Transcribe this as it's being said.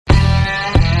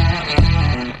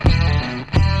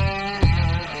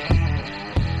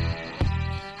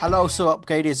Hello, so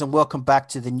upgraders, and welcome back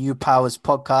to the New Powers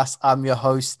podcast. I'm your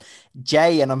host,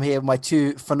 Jay, and I'm here with my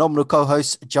two phenomenal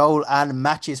co-hosts, Joel and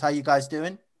Matches. How you guys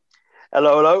doing?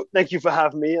 Hello, hello. Thank you for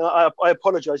having me. I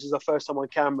apologize. It's the first time on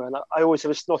camera, and I always have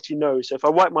a snotty nose. So if I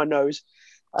wipe my nose,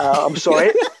 I'm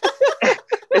sorry.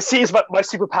 It seems like my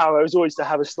superpower is always to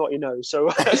have a snotty nose.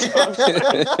 So,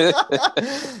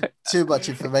 Too much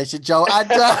information, Joel.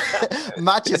 And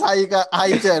Matches, how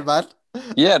you doing, man?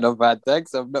 Yeah, not bad,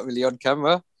 thanks. I'm not really on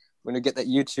camera. When we get that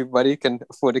YouTube money, can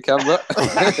afford a camera.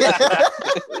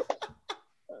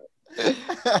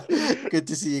 Good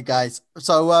to see you guys.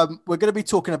 So we're going to be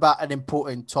talking about an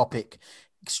important topic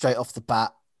straight off the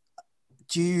bat.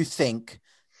 Do you think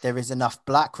there is enough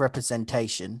black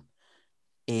representation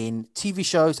in TV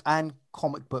shows and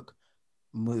comic book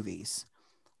movies?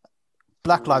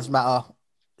 Black Lives Matter,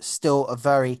 still a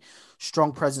very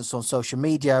strong presence on social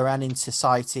media and in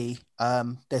society.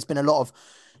 There's been a lot of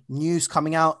news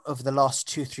coming out over the last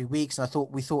 2-3 weeks, and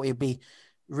we thought it'd be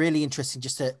really interesting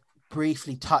just to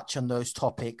briefly touch on those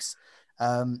topics.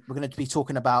 We're going to be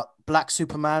talking about Black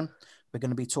Superman. We're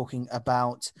going to be talking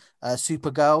about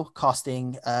Supergirl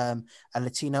casting a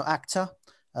Latino actor.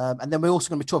 And then we're also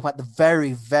going to be talking about the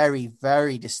very, very,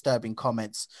 very disturbing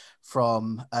comments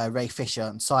from Ray Fisher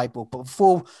and Cyborg. But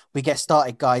before we get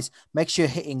started, guys, make sure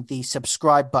you're hitting the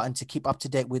subscribe button to keep up to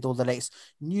date with all the latest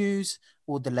news,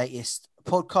 all the latest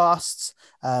podcasts,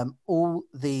 all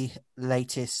the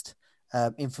latest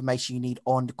information you need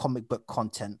on the comic book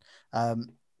content.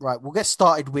 Right, we'll get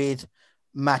started with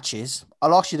Matches.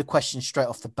 I'll ask you the question straight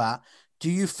off the bat. Do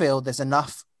you feel there's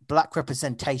enough black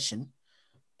representation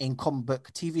in comic book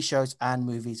TV shows and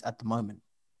movies at the moment?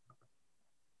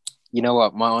 You know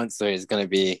what? My answer is going to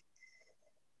be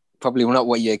probably not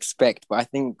what you expect, but I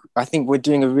think we're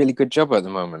doing a really good job at the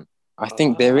moment. I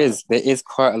think there is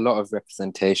quite a lot of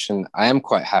representation. I am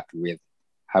quite happy with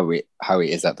how it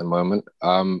is at the moment.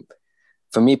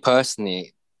 For me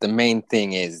personally, the main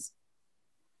thing is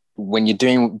when you're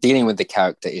dealing with the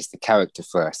character, is the character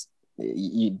first.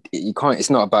 You can't. It's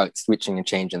not about switching and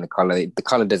changing the color. The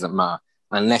color doesn't matter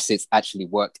unless it's actually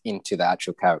worked into the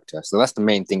actual character. So that's the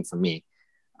main thing for me.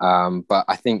 But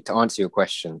I think to answer your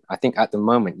question, I think at the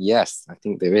moment, yes, I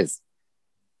think there is.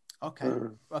 Okay.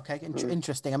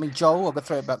 Interesting. I mean, Joel, I'll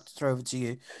throw over to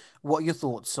you. What are your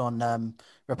thoughts on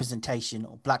representation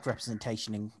or black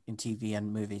representation in TV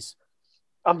and movies?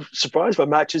 I'm surprised by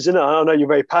Matches, isn't it? I know you're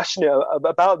very passionate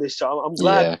about this, so I'm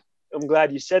glad. Yeah. I'm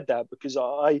glad you said that, because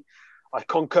I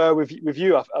concur with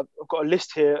you. I've got a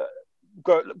list here.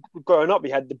 Growing up, we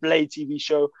had the Blade TV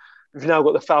show. We've now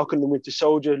got the Falcon and the Winter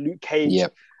Soldier, Luke Cage,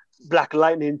 yep. Black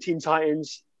Lightning, Teen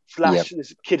Titans, Flash,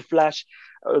 this Kid Flash,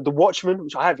 The Watchmen,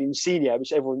 which I haven't even seen yet,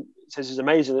 which everyone says is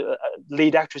amazing.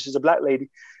 Lead actress is a black lady.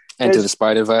 Enter the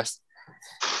Spider-Verse.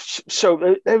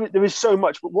 So there is so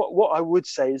much, but what I would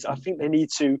say is I think they need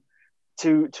to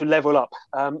level up.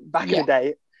 Back in the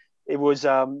day, it was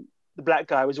the black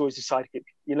guy was always the sidekick.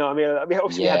 You know what I mean?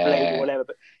 Obviously we had Blade or whatever,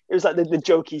 but it was like the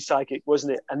jokey sidekick,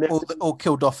 wasn't it? And then all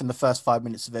killed off in the first 5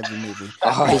 minutes of every movie.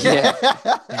 Oh yeah.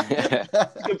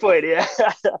 Good point. Yeah.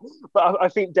 But I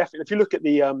think definitely, if you look at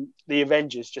the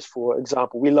Avengers, just for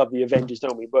example, we love the Avengers,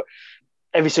 don't we? But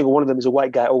every single one of them is a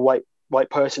white guy or white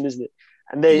person, isn't it?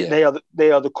 And they are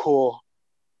the core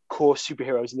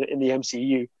superheroes in the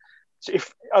MCU. So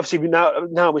if obviously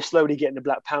now we're slowly getting the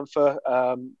Black Panther,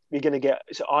 we're going to get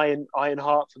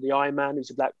Ironheart for the Iron Man,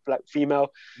 who's a black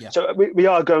female. Yeah. So we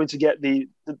are going to get the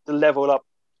level up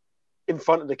in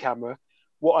front of the camera.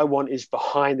 What I want is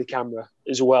behind the camera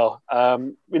as well.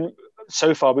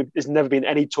 So far, there's never been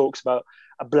any talks about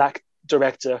a black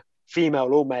director,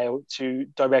 female or male, to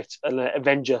direct an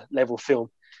Avenger level film.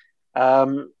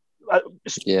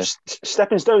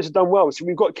 Stepping Stones have done well. So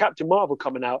we've got Captain Marvel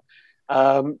coming out,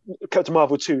 Captain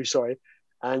Marvel 2, sorry,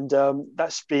 and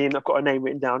that's been, I've got a name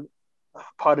written down,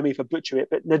 pardon me if I butcher it,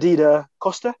 but Nadida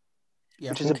Costa,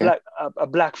 which is a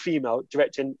black female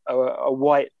directing a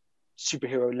white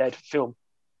superhero led film,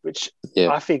 which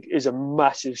I think is a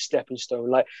massive stepping stone.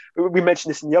 Like we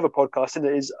mentioned this in the other podcast, and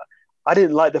it is, I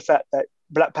didn't like the fact that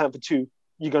Black Panther 2,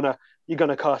 you're gonna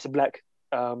cast a black.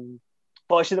 Well,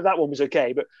 actually, that one was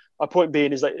okay, but my point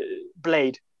being is like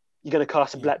Blade, you're going to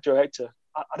cast a black director.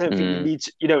 I don't think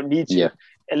you don't need to,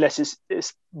 unless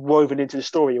it's woven into the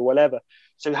story or whatever.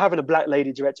 So having a black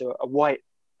lady director, a white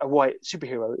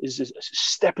superhero, is a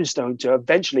stepping stone to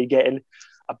eventually getting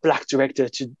a black director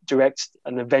to direct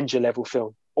an Avenger level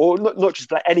film, or not just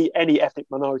black, any ethnic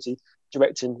minority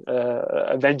directing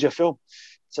Avenger film.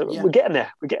 So we're getting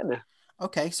there.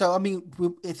 Okay, so I mean,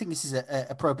 I think this is an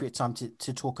appropriate time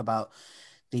to talk about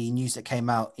the news that came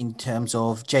out in terms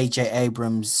of J.J.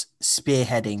 Abrams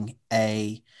spearheading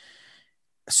a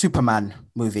Superman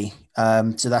movie.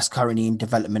 So that's currently in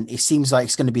development. It seems like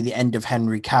it's going to be the end of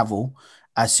Henry Cavill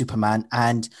as Superman,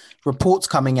 and reports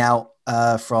coming out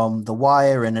from The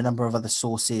Wire and a number of other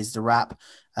sources, The Wrap,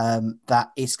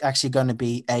 that it's actually going to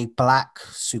be a black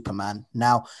Superman.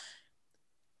 Now,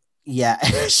 yeah,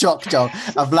 shock, Joel.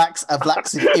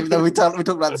 Even though we talked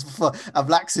about this before, a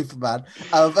black Superman.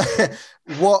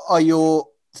 What are your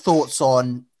thoughts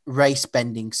on race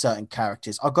bending certain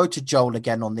characters? I'll go to Joel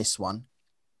again on this one.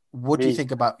 What do you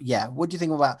think about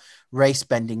race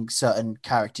bending certain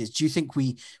characters? Do you think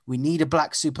we need a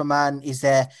black Superman? Is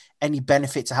there any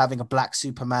benefit to having a black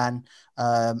Superman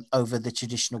over the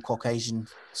traditional Caucasian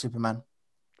Superman?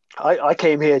 I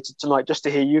came here tonight just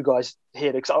to hear you guys hear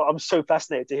it, because I'm so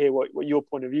fascinated to hear what your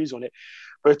point of views on it.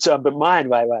 But mine,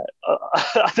 right,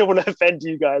 I don't want to offend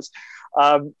you guys.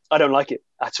 I don't like it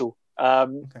at all.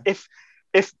 Okay.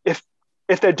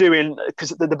 If they're doing,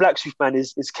 because the black Superman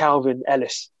is Calvin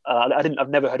Ellis. I've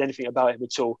never heard anything about him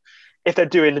at all. If they're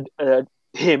doing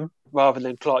him rather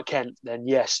than Clark Kent, then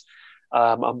yes,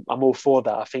 I'm all for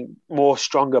that. I think more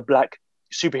stronger black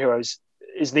superheroes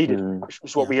is needed, which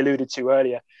was what we alluded to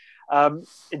earlier.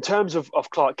 In terms of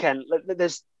Clark Kent,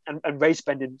 there's and race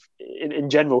bending in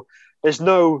general, there's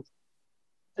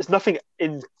nothing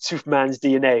in Superman's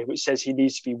DNA which says he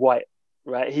needs to be white,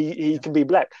 right? He can be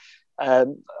black.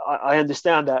 I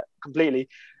understand that completely.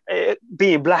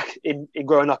 Being black in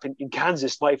growing up in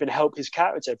Kansas might even help his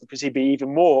character, because he'd be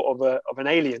even more of an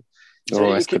alien.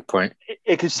 So that's a good point.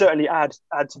 It could certainly add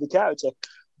to the character,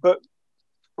 but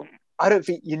I don't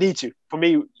think you need to. For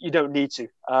me, you don't need to.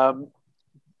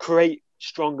 Create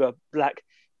stronger black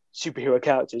superhero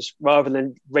characters rather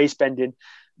than race bending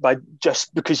by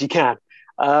just because you can.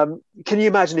 Can you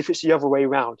imagine if it's the other way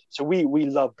around? So we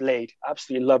love Blade,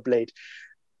 absolutely love Blade.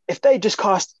 If they just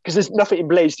cast, because there's nothing in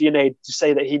Blade's DNA to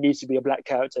say that he needs to be a black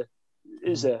character,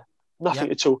 is there?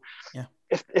 Nothing at all. Yeah.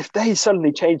 If they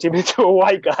suddenly change him into a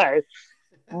white guy,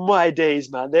 my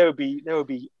days, man, there would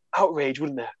be outrage,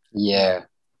 wouldn't there? Yeah.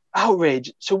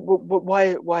 Outrage. So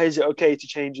why is it okay to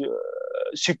change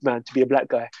Superman to be a black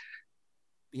guy?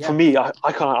 Yeah. For me,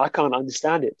 I can't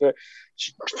understand it. But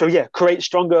so yeah, create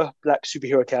stronger black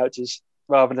superhero characters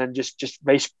rather than just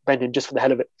race bending just for the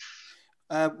hell of it.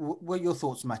 What are your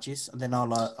thoughts, Matches? And then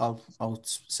I'll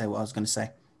say what I was going to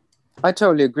say. I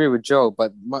totally agree with Joe,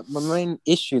 but my main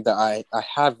issue that I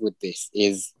have with this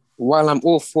is, while I'm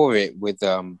all for it with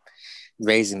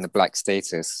raising the black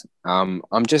status,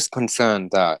 I'm just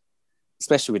concerned that,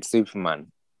 especially with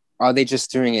Superman, are they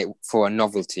just doing it for a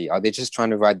novelty? Are they just trying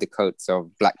to ride the coats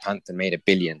of Black Panther made $1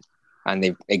 billion and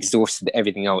they've exhausted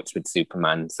everything else with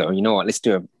Superman? So you know what? Let's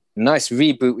do a nice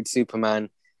reboot with Superman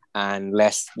and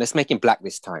let's make him black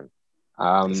this time.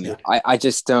 I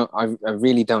just don't. I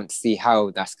really don't see how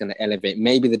that's going to elevate.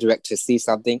 Maybe the director sees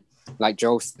something, like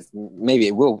Joe says, maybe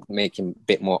it will make him a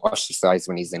bit more ostracized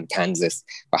when he's in Kansas.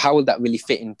 But how will that really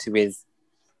fit into his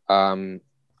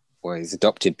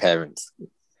adopted parents?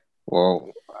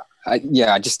 Well,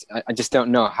 I just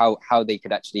don't know how they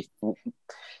could actually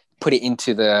put it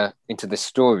into the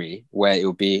story where it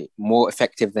will be more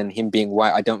effective than him being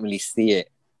white. I don't really see it.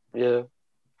 Yeah.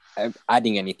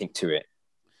 Adding anything to it.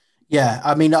 Yeah,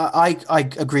 I mean, I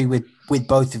agree with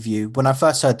both of you. When I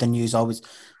first heard the news, I was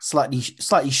slightly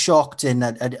shocked, and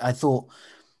I thought,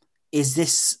 is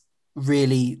this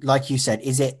really, like you said,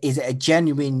 is it a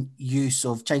genuine use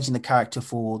of changing the character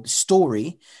for the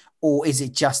story, or is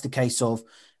it just a case of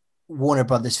Warner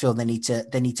Brothers feel they need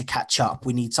to catch up?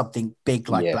 We need something big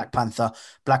like Black Panther.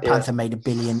 Black Panther made $1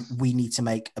 billion. We need to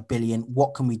make $1 billion.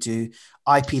 What can we do?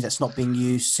 IP that's not being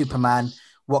used. Superman.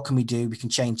 What can we do? We can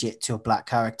change it to a black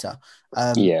character.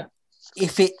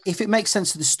 If it makes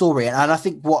sense to the story, and I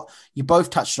think what you both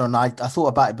touched on, I thought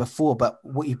about it before, but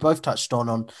what you both touched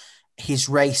on his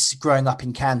race growing up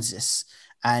in Kansas,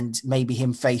 and maybe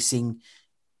him facing,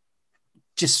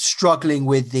 just struggling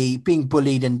with being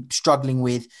bullied and struggling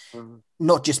with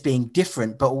not just being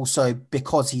different, but also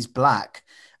because he's black.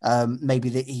 Maybe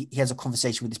that he has a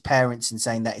conversation with his parents and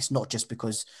saying that it's not just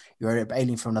because you're an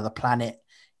alien from another planet.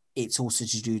 It's also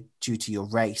due to your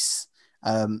race.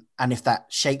 And if that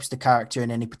shapes the character in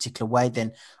any particular way,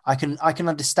 then I can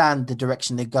understand the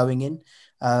direction they're going in.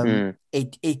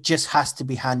 It just has to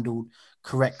be handled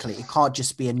correctly. It can't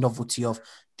just be a novelty of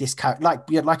this character.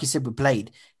 Like you said with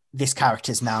Blade, this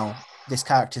character's now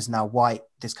white,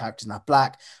 this character's now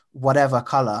black, whatever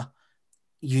color.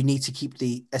 You need to keep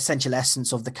the essential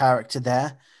essence of the character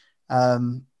there.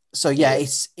 So yeah,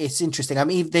 it's interesting. I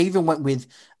mean, they even went with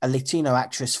a Latino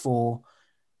actress for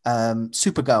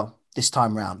Supergirl, this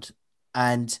time round.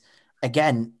 And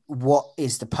again, what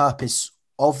is the purpose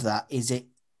of that? Is it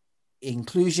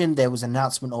inclusion? There was an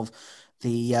announcement of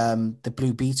the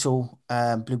Blue Beetle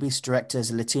director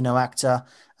is a Latino actor.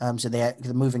 So they're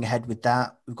moving ahead with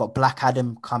that. We've got Black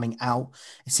Adam coming out.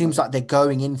 It seems like they're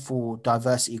going in for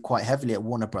diversity quite heavily at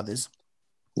Warner Brothers.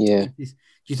 Yeah. Do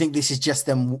you think this is just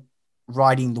them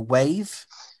riding the wave?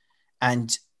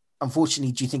 And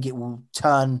unfortunately, do you think it will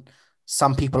turn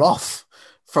some people off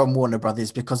from Warner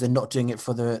Brothers because they're not doing it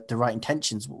for the right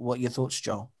intentions? What are your thoughts,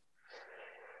 Joel?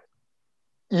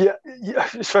 Yeah,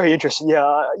 it's very interesting.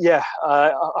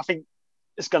 I think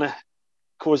it's going to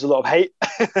cause a lot of hate.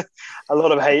 A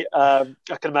lot of hate. I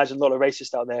can imagine a lot of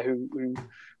racists out there who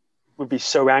would be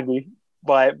so angry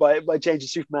by changing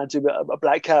Superman to a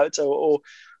black character or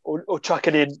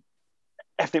chucking in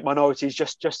ethnic minorities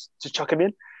just to chuck him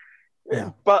in.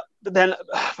 Yeah. But then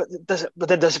does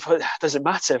it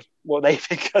matter what they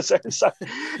think? So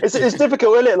it's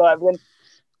difficult, isn't it? Like when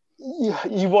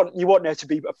you want there to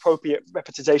be appropriate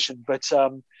representation, but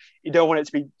you don't want it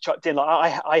to be chucked in.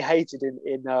 Like I hated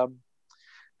in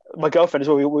my girlfriend as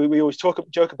well. We always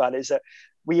joke about it. Is that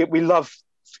we love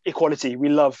equality, we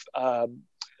love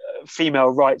female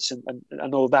rights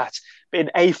and all that. But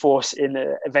in A-Force in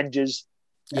Avengers,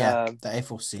 the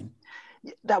A-Force scene.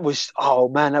 That was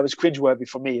cringeworthy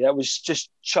for me. That was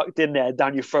just chucked in there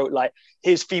down your throat. Like,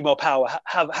 here's female power.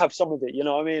 Have some of it. You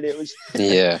know what I mean? It was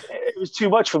it was too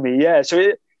much for me. Yeah.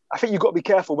 So I think you've got to be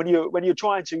careful when you're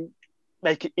trying to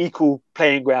make it equal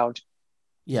playing ground.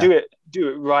 Yeah. Do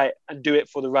it right and do it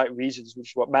for the right reasons, which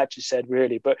is what Matt just said,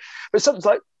 really. But something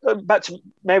like back to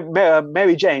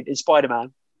Mary Jane in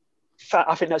Spider-Man.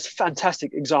 I think that's a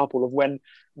fantastic example of when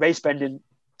race bending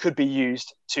could be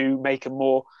used to make a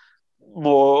more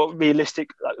realistic,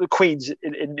 like the Queens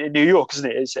in New York, isn't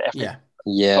it? It's a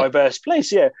diverse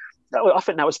place. Yeah, I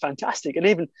think that was fantastic. And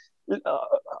even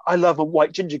I love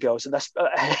white ginger girls, and that's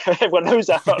everyone knows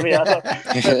that about me.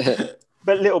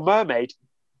 But Little Mermaid,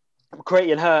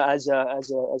 creating her as a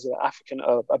African,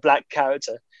 a black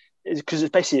character, because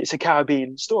it's a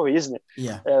Caribbean story, isn't it?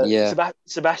 Yeah.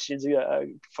 Sebastian's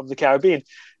from the Caribbean.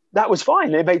 That was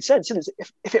fine. It made sense.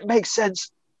 If it makes sense,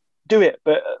 do it.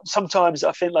 But sometimes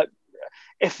I think, like,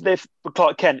 if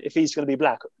Clark Kent, if he's going to be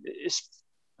black, it's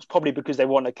probably because they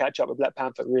want to catch up with Black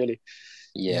Panther, really.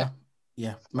 Yeah.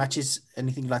 Matches.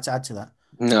 Anything you'd like to add to that?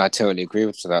 No, I totally agree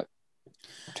with that.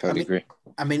 Agree.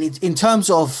 I mean, in terms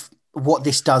of what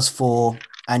this does for,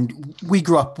 and we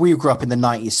grew up in the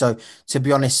 90s. So to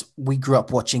be honest, we grew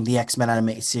up watching the X-Men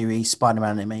animated series,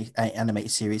 Spider-Man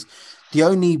animated series. The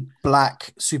only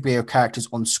black superhero characters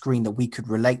on screen that we could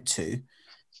relate to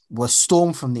was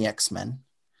Storm from the X-Men.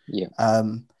 Yeah.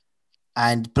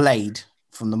 And Blade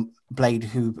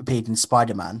who appeared in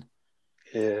Spider-Man.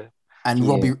 Yeah. And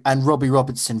Robbie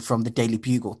Robertson from the Daily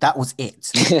Bugle. That was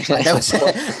it.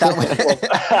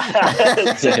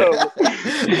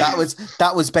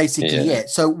 That was basically it.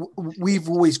 So we've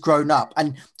always grown up,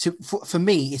 and for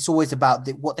me, it's always about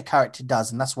what the character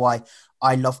does, and that's why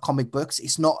I love comic books.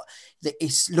 It's not that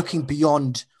it's looking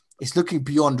beyond. It's looking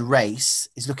beyond race.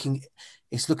 It's looking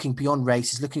beyond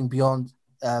race. It's looking beyond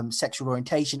sexual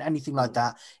orientation, anything like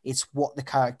that. It's what the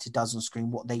character does on screen,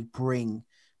 what they bring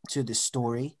to the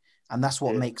story. And that's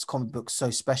what makes comic books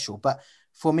so special. But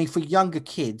for me, for younger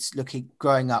kids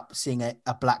growing up, seeing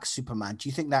a black Superman, do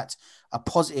you think that's a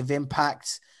positive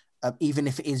impact, even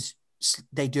if it is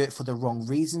they do it for the wrong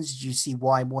reasons? Do you see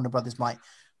why Warner Brothers might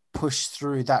push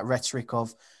through that rhetoric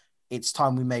of it's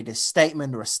time we made a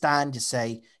statement or a stand to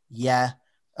say,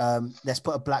 let's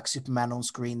put a black Superman on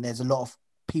screen? There's a lot of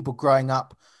people growing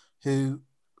up who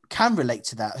can relate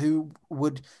to that, who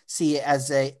would see it as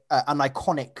an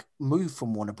iconic move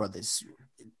from Warner Brothers.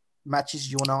 Matches,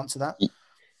 you want to answer that?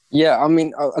 Yeah, I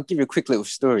mean, I'll give you a quick little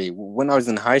story. When I was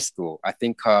in high school, I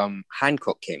think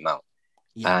Hancock came out,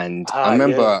 and I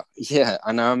remember,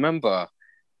 and I remember,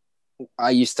 I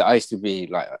used to be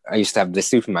like, I used to have the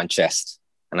Superman chest,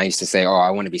 and I used to say, "Oh, I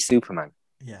want to be Superman."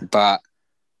 Yeah. But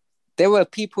there were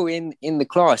people in the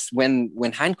class when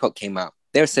Hancock came out.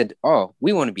 They said, "Oh,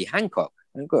 we want to be Hancock."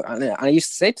 And I used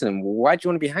to say to them, well, "Why do you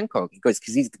want to be Hancock?" He goes,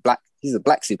 "Because he's a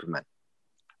black Superman."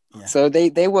 Yeah. So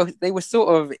they were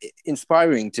sort of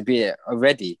inspiring to be it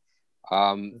already.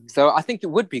 So I think it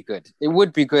would be good. It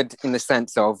would be good in the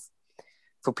sense of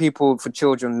for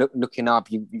children looking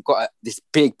up. You've got this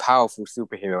big, powerful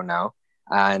superhero now,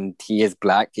 and he is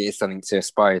black. It is something to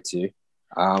aspire to.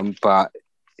 But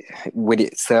would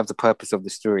it serve the purpose of the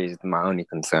story? Is my only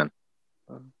concern.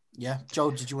 Yeah,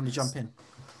 Joel, did you want to jump in?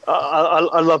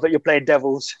 I love that you're playing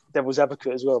devil's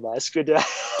advocate as well, man. It's good.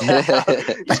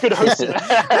 It's good hosting.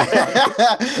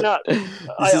 No,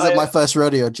 This isn't my first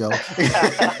rodeo, Joel.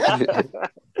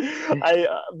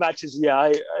 Matches.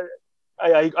 Yeah,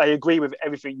 I agree with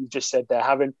everything you've just said there.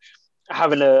 Having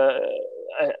a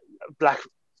black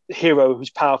hero who's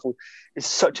powerful is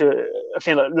such a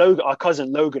thing. Like Logan, our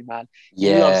cousin Logan, man.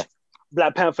 He loves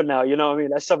Black Panther now. You know what I mean?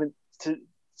 That's something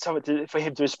for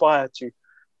him to aspire to.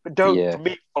 But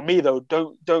for me though,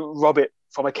 don't rob it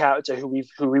from a character who we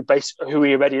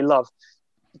already love.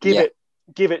 Give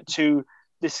it to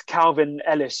this Calvin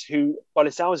Ellis, who, by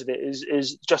the sounds of it,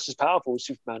 is just as powerful as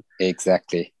Superman.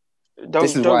 Exactly.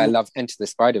 This is why I love Into the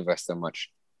Spider-Verse so much.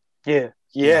 Yeah.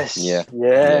 Yes. Yeah.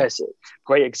 Yes. Yeah.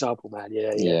 Great example, man.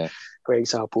 Yeah. Great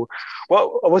example.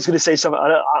 Well, I was going to say something.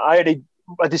 I did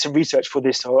some research for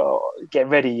this, so get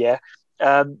ready. Yeah.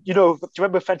 Do you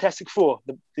remember Fantastic Four,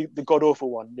 the god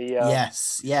awful one?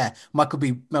 Yes. Yeah. Michael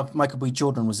B.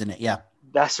 Jordan was in it. Yeah.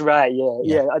 That's right.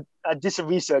 Yeah. I did some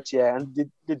research. Yeah, and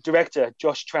the director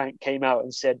Josh Trank came out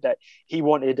and said that he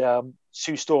wanted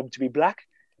Sue Storm to be black.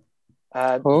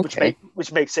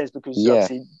 Which makes sense because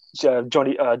obviously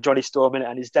Johnny Storm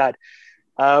and his dad.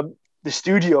 The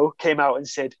studio came out and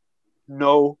said,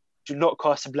 no, do not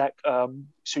cast a black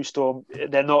Sue Storm.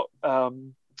 They're not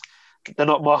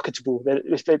marketable.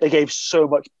 They gave so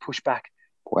much pushback.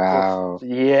 Wow.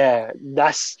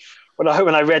 That's when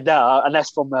I read that, and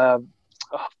that's from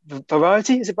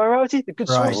Variety. Is it Variety? The good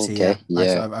Variety, source. Okay.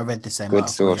 Yeah. I read the same. Good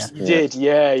article, source. You did.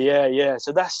 Yeah.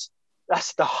 So that's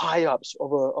the high ups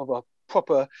of a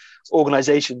proper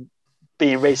organization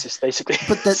being racist, basically.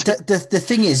 But the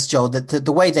thing is, Joel, that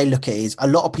the way they look at it is a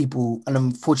lot of people, and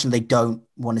unfortunately they don't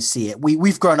want to see it.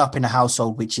 We've grown up in a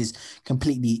household which is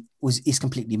completely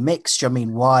mixed. I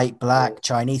mean, white, black,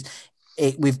 Chinese.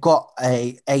 We've got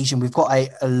Asian. We've got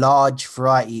a large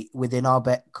variety within our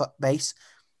base.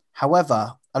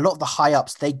 However, a lot of the high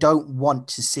ups, they don't want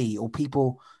to see, or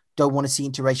people don't want to see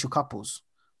interracial couples.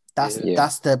 That's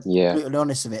the brutally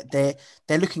honest of it.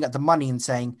 They're looking at the money and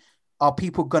saying, are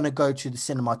people going to go to the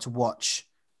cinema to watch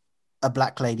a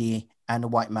black lady and a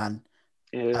white man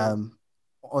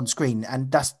on screen?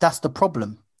 And that's the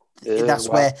problem. That's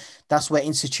where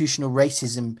institutional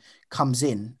racism comes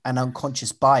in, and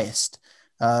unconscious bias,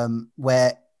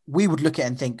 where we would look at it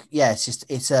and think,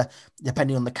 it's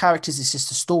depending on the characters, it's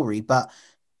just a story. But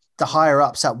the higher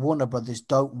ups at Warner Brothers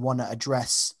don't want to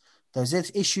address those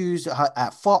issues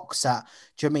at Fox,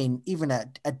 even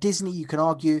at Disney. You can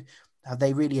argue, have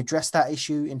they really addressed that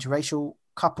issue, interracial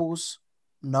couples?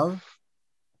 No.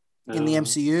 In the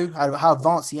MCU, how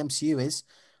advanced the MCU is.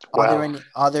 Wow.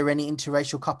 Are there any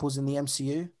interracial couples in the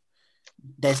MCU?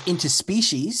 There's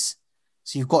interspecies.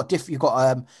 So you've got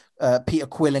Peter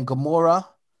Quill and Gamora,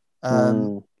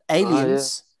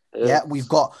 aliens. You've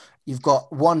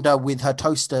got Wanda with her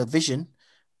toaster Vision.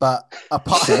 But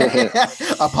apart from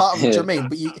Jermaine,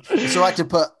 but it's all right to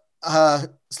put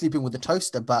her sleeping with a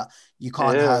toaster, but you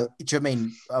can't have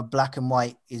Jermaine. Black and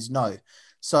white is no.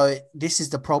 So this is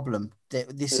the problem.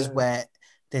 This is where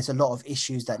there's a lot of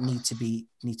issues that need to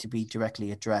be directly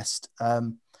addressed.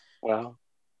 Wow.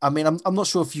 I mean, I'm not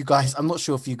sure if you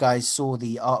guys saw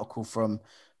the article from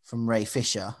Ray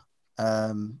Fisher,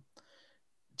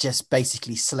 just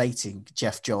basically slating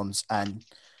Jeff Johns and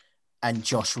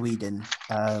Josh Whedon,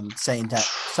 saying that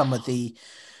some of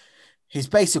his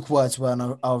basic words were,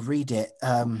 and I'll read it.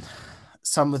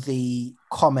 Some of the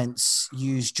comments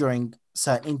used during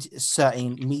certain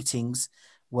meetings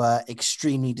were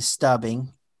extremely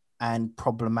disturbing and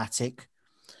problematic.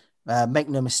 Make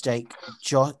no mistake,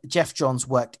 Jeff Johns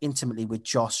worked intimately with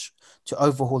Josh to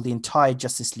overhaul the entire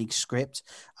Justice League script.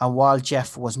 And while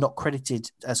Jeff was not credited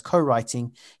as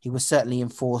co-writing, he was certainly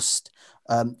enforced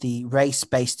the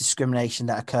race-based discrimination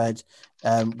that occurred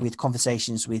with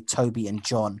conversations with Toby and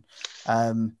John.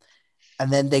 And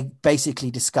then they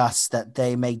basically discussed that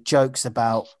they made jokes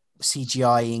about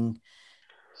CGIing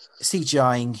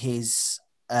his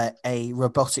a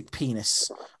robotic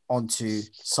penis onto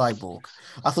Cyborg.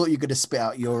 I thought you were going to spit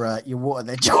out your water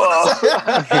there, John.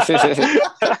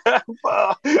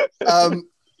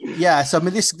 So I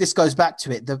mean, this goes back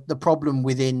to it. The problem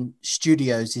within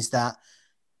studios is that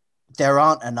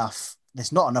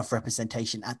there's not enough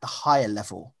representation at the higher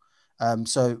level.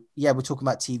 So we're talking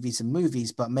about TVs and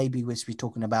movies, but maybe we're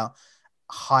talking about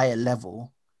higher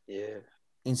level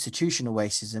institutional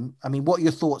racism. I mean, what are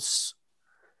your thoughts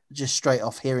just straight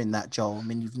off hearing that, Joel? I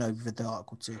mean, you've read the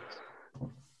article too.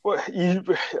 Well,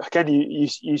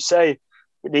 you say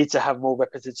we need to have more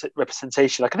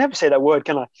representation. I can never say that word,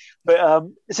 can I? But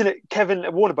isn't it Kevin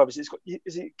at Warner Brothers? Is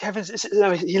it Kevin's?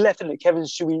 No, he left, isn't it? Kevin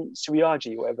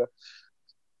Suiyaji, whatever.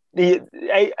 The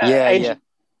yeah.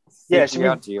 Yeah, so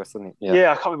or something.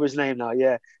 Yeah, I can't remember his name now.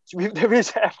 Yeah, so there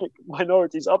is ethnic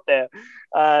minorities up there.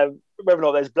 Whether or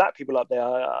not there's black people up there,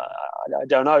 I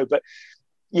don't know. But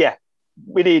yeah,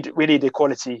 we need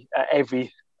equality at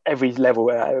every level,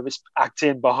 whether it's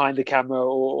acting behind the camera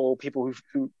or people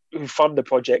who fund the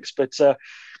projects. But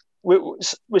we're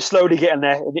slowly getting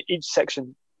there in each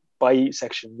section by each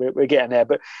section. We're getting there.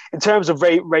 But in terms of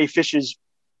Ray Fisher's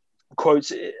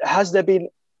quotes, has there been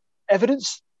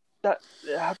evidence that?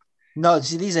 No,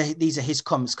 see, these are his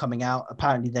comments coming out.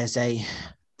 Apparently, there's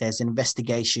an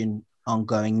investigation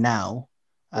ongoing now.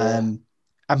 I mean,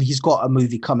 he's got a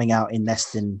movie coming out in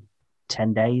less than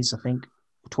 10 days, I think,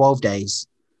 12 days,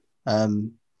 or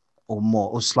more,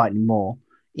 or slightly more,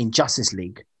 in Justice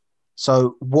League.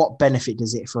 So, what benefit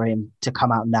does it for him to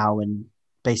come out now and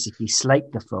basically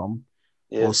slate the film,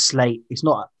 or slate?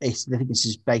 I think this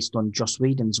is based on Joss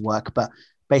Whedon's work, but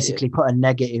basically put a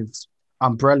negative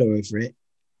umbrella over it.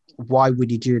 Why would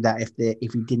he do that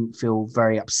if he didn't feel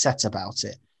very upset about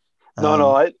it?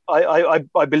 No,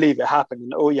 I believe it happened,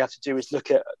 and all you have to do is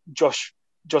look at Joss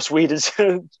Whedon's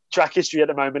track history at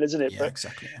the moment, isn't it? Yeah,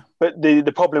 exactly. Yeah. But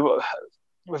the problem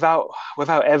without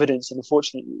evidence, and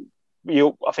unfortunately,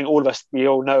 I think all of us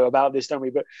all know about this, don't we?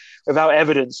 But without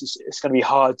evidence, it's going to be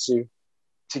hard to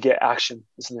get action,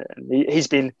 isn't it? And he's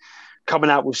been coming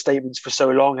out with statements for so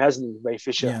long, hasn't he, Ray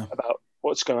Fisher, about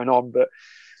what's going on, but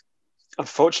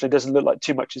unfortunately, it doesn't look like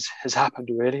too much has happened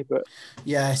really. But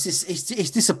yeah, it's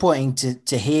disappointing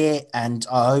to hear, and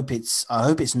I hope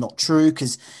it's not true,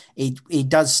 because it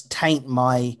does taint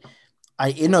my.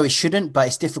 It shouldn't, but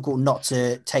it's difficult not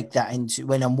to take that into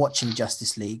when I'm watching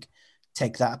Justice League.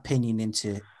 Take that opinion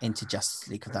into Justice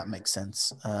League, if that makes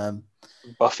sense.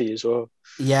 Buffy as well.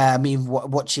 Yeah, I mean,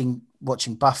 watching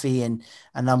Buffy and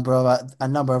a number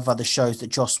of other shows that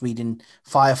Joss Whedon,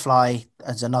 Firefly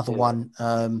as another one.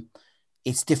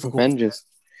 It's difficult. Avengers.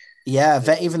 Yeah,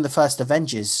 even the first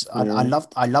Avengers. I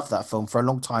loved that film for a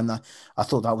long time. I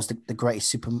thought that was the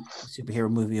greatest superhero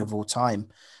movie of all time.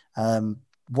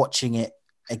 Watching it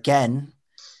again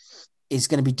is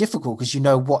going to be difficult because you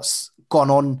know what's gone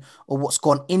on or what's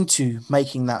gone into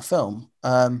making that film.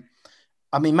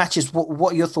 I mean, Matches,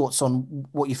 what are your thoughts on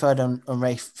what you've heard on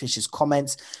Ray Fisher's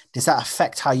comments? Does that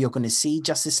affect how you're going to see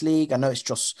Justice League? I know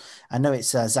it's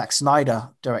Zack Snyder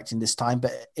directing this time,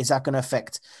 but is that going to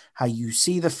affect how you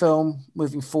see the film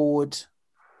moving forward?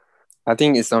 I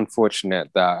think it's unfortunate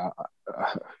that,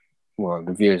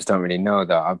 the viewers don't really know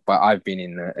that, but I've been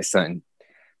in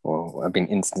I've been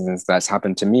instances that's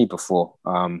happened to me before,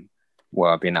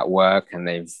 where I've been at work and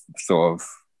they've sort of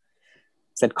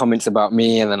said comments about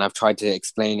me, and then I've tried to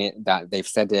explain it that they've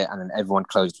said it, and then everyone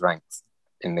closed ranks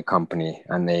in the company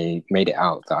and they made it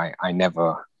out that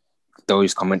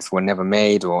those comments were never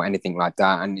made or anything like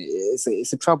that. And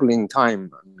it's a troubling time.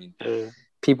 I mean,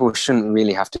 people shouldn't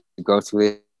really have to go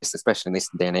through this, especially in this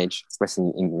day and age,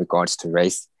 especially in regards to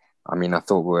race. I mean, I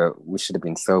thought we should have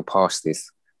been so past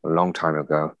this a long time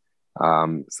ago.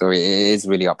 So it is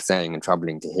really upsetting and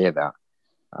troubling to hear that.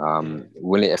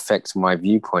 Will it affect my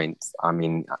viewpoint? I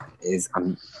mean, it's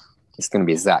going to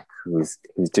be Zach who's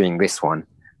doing this one,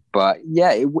 but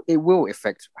yeah, it will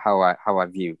affect how I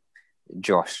view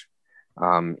Josh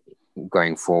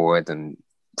going forward and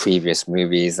previous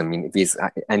movies. I mean, if he's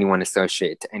anyone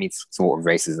associated to any sort of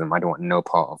racism, I don't want no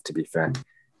part of. To be fair,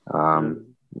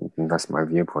 that's my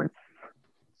viewpoint.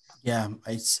 Yeah,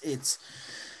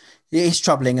 it's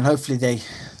troubling, and hopefully they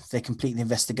complete the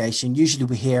investigation. Usually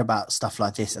we hear about stuff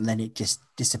like this and then it just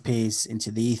disappears into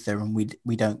the ether, and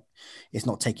we don't, it's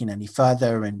not taken any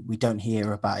further, and we don't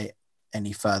hear about it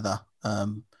any further,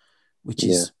 which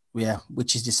is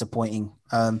disappointing.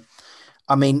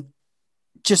 I mean,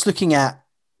 just looking at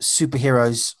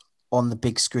superheroes on the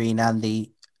big screen and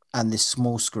the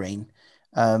small screen,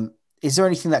 is there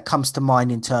anything that comes to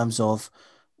mind in terms of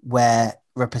where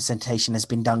representation has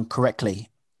been done correctly?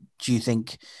 Do you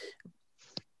think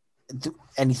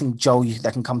anything, Joel,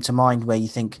 that can come to mind where you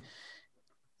think,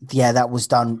 yeah, that was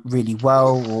done really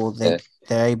well, or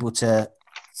they're able to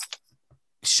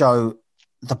show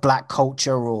the Black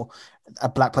culture or a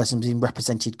Black person being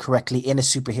represented correctly in a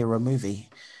superhero movie?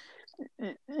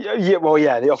 Yeah, well,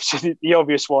 yeah, the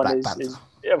obvious one is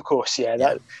of course,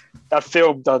 that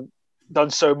film done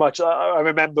so much. I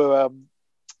remember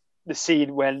the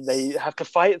scene when they have to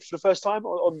fight for the first time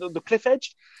on the cliff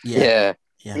edge. Yeah.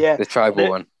 The tribal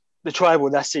one. The tribal,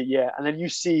 that's it, yeah. And then you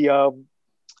see, I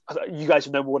you guys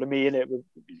know more than me in it with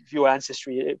your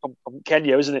ancestry from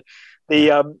Kenya, isn't it?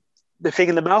 The thing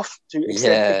in the mouth to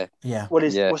extend. Yeah.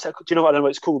 What's that? Do you know what? I don't know what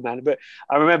it's called, man. But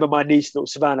I remember my niece, little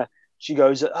Savannah. She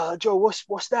goes, "Joe,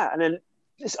 what's that?" And then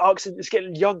it's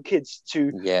getting young kids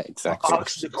to exactly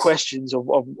ask the questions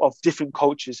of different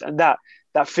cultures, and that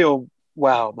film.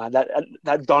 Wow, man,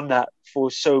 that done that for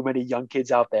so many young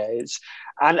kids out there.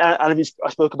 And I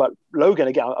spoke about Logan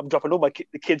again. I'm dropping all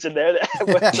the kids in there.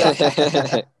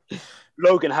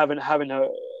 Logan having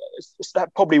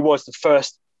that probably was the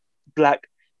first black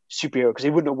superhero, because he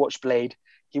wouldn't have watched Blade.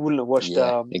 He wouldn't have watched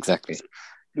exactly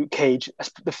Luke Cage.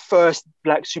 That's the first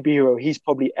black superhero he's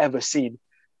probably ever seen.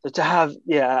 So to have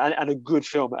and a good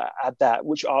film at that,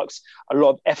 which asks a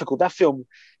lot of ethical. That film,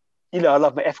 I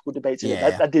love my ethical debates.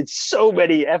 I did so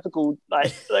many ethical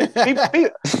people,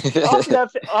 after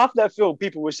that film,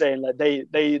 people were saying like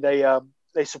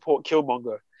they support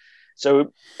Killmonger.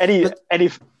 So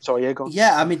sorry, go on.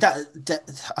 Yeah, I mean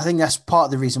that I think that's part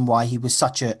of the reason why he was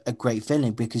such a great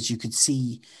villain, because you could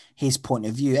see his point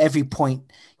of view. Every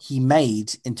point he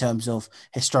made in terms of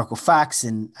historical facts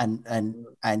and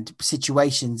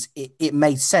situations, it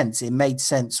made sense. It made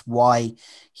sense why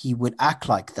he would act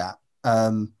like that.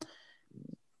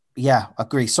 Yeah,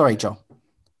 agree. Sorry, Joe.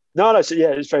 No, so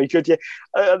it's very good. Yeah,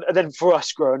 and then for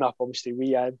us growing up, obviously,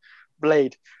 we had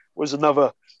Blade was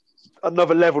another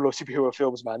level of superhero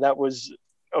films, man. That was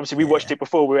obviously we watched it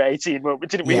before we were 18, but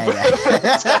didn't we?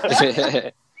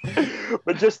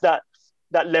 But just that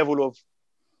level of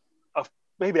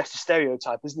maybe that's a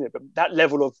stereotype, isn't it? But that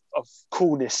level of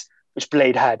coolness which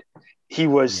Blade had, he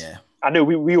was. Yeah. I know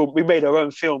we made our own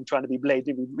film trying to be Blade,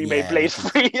 didn't we? We made Blade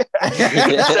 3.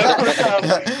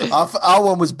 Our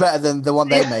one was better than the one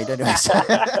they made, anyways.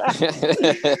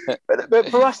 but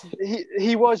for us,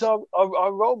 he was our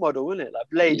role model, wasn't it? Like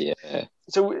Blade. Yeah.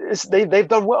 So they've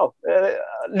done well.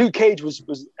 Luke Cage was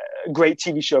a great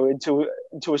TV show until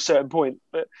a certain point,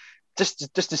 but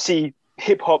just to see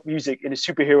hip hop music in a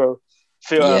superhero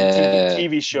film,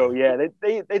 TV show,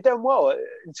 they done well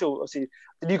until obviously.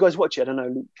 Did you guys watch it? I don't know,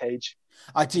 Luke Cage.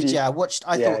 I did, I watched.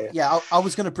 I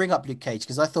was going to bring up Luke Cage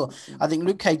because I think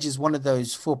Luke Cage is one of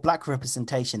those, for black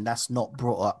representation, that's not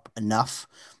brought up enough.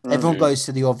 Mm-hmm. Everyone goes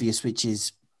to the obvious, which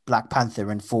is Black Panther,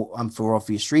 and for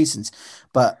obvious reasons.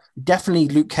 But definitely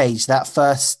Luke Cage, the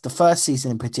first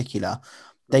season in particular,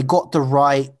 they got the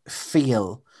right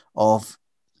feel of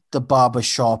the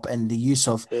barbershop and the use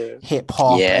of hip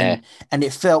hop, and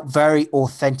it felt very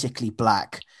authentically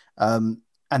black.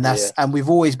 And that's and we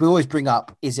always bring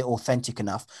up, is it authentic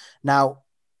enough? Now,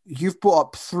 you've brought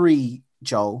up 3,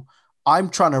 Joel. I'm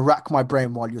trying to rack my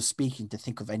brain while you're speaking to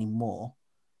think of any more.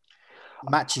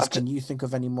 Matches, can you think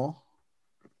of any more?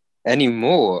 Any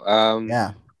more?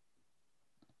 Yeah.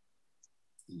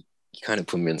 You kind of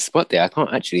put me on the spot there. I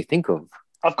can't actually think of.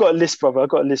 I've got a list, brother. I've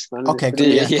got a list, man. Okay,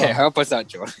 yeah. Help us out,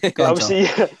 John. Obviously,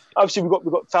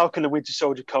 we've got Falcon and Winter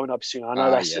Soldier coming up soon. I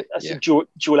know that's a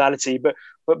duality, but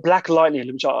Black Lightning,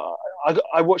 which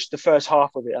I watched the first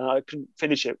half of it and I couldn't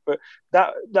finish it. But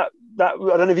that I don't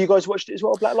know if you guys watched it as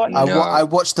well, Black Lightning. I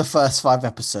watched the first 5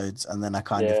 episodes and then I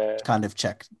kind of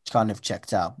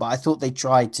checked out. But I thought they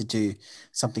tried to do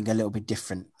something a little bit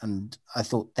different, and I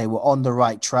thought they were on the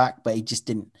right track, but it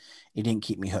didn't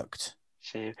keep me hooked.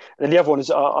 And then the other one is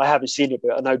I haven't seen it,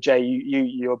 but I know Jay,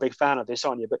 you're a big fan of this,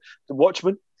 aren't you? But The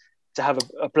Watchmen, to have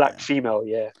a black female,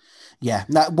 yeah.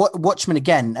 Now Watchmen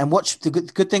again, and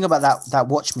the good thing about that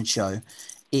Watchmen show,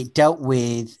 it dealt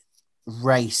with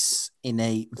race in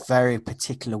a very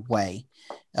particular way.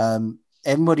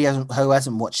 Everybody who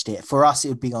hasn't watched it, for us it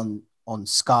would be on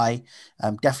Sky.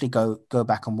 Definitely go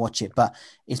back and watch it. But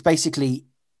it's basically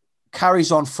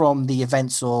carries on from the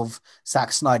events of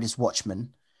Zack Snyder's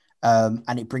Watchmen.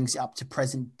 And it brings it up to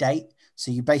present date. So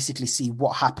you basically see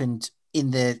what happened in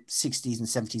the 60s and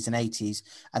 70s and 80s,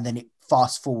 and then it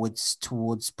fast forwards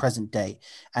towards present day,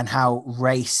 and how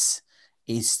race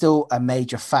is still a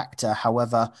major factor.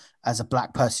 However, as a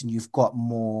black person, you've got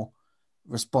more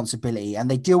responsibility.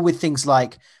 And they deal with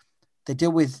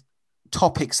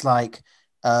topics like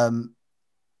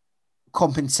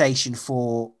compensation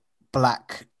for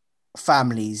black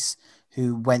families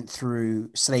who went through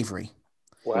slavery.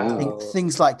 Wow.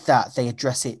 Things like that, they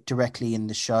address it directly in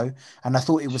the show, and I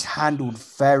thought it was handled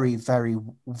very, very,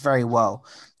 very well,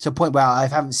 to a point where I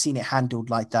haven't seen it handled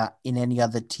like that in any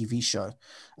other TV show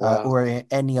or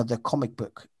any other comic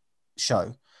book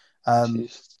show. But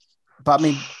I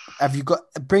mean,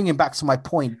 bringing back to my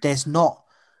point, there's not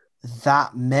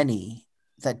that many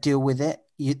that deal with it.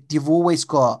 You've always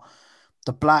got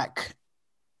the black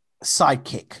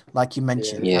sidekick, like you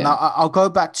mentioned, and I'll go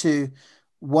back to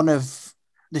one of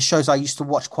the shows I used to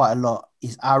watch quite a lot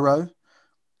is Arrow,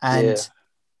 Yeah. and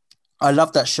I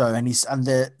love that show. And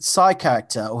the side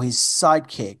character or his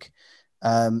sidekick.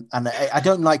 And I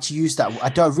don't like to use that. I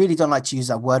don't like to use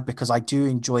that word because I do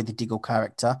enjoy the Diggle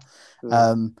character.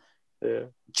 Yeah.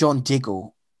 John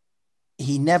Diggle,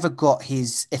 he never got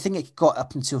his. I think it got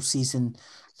up until season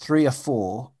 3 or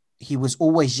 4. He was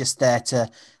always just there to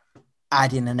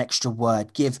add in an extra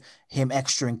word, give him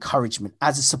extra encouragement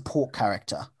as a support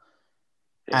character.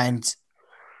 Yeah. And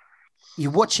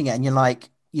you're watching it and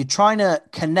you're trying to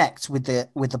connect with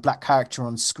the black character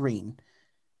on screen,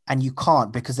 and you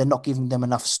can't because they're not giving them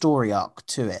enough story arc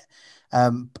to it.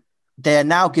 They're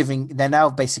now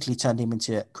basically turned him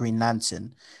into Green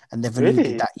Lantern, and they've alluded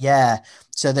Really? that. Yeah.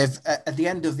 So they've at the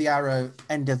end of the Arrow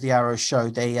show,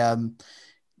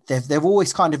 they've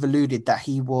always kind of alluded that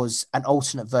he was an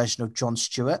alternate version of Jon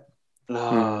Stewart.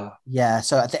 No. Yeah.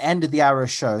 So at the end of the Arrow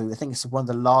show, I think it's one of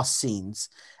the last scenes,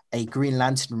 a Green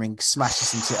Lantern ring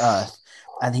smashes into Earth,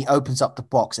 and he opens up the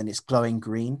box and it's glowing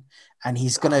green, and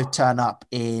he's going to turn up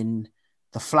in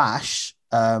The Flash,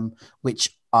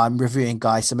 which I'm reviewing,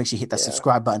 guys. So make sure you hit that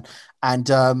subscribe button, and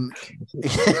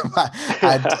he's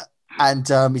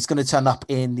going to turn up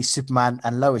in the Superman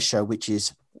and Lois show, which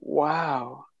is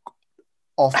wow.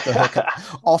 off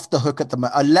the hook at the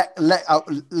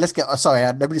moment. Let's get. Sorry,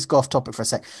 let me just go off topic for a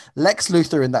sec. Lex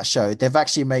Luthor in that show, they've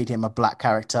actually made him a black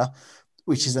character,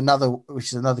 which is another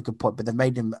good point. But they've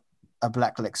made him a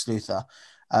black Lex Luthor.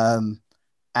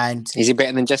 And is he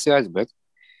better than Jesse Eisenberg?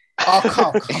 Oh,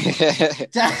 come.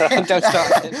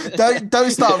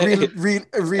 don't start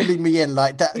reeling me in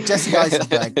like that. Jesse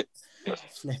Eisenberg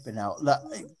flipping out. Look,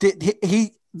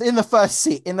 he in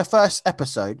the first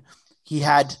episode, he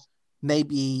had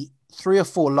maybe 3 or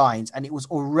 4 lines, and it was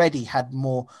already had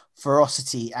more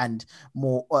ferocity and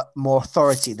more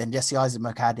authority than Jesse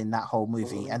Eisenberg had in that whole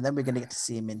movie. And then we're going to get to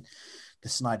see him in the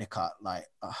Snyder Cut. Like,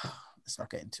 let's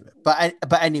not get into it.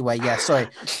 But anyway, yeah. Sorry,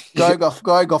 going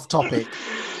off topic.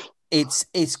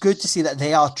 It's good to see that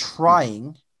they are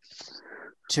trying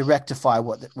to rectify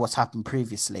what's happened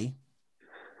previously.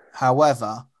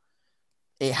 However,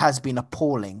 it has been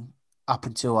appalling up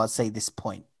until I'd say this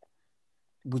point.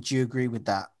 Would you agree with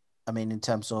that? I mean, in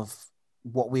terms of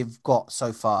what we've got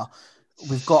so far,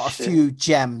 we've got a few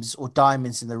gems or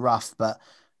diamonds in the rough, but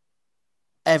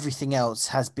everything else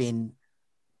has been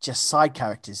just side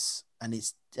characters, and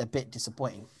it's a bit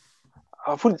disappointing.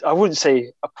 I wouldn't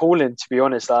say appalling, to be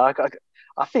honest. I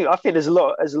think there's a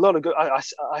lot of good.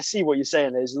 I see what you're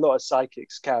saying. There's a lot of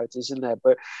psychics characters in there,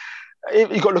 but you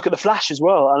got to look at the Flash as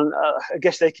well. And I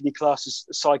guess they can be classed as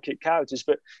psychic characters.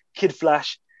 But Kid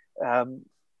Flash,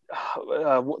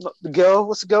 what's the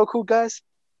girl called, guys?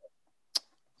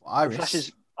 Iris.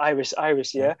 Flash's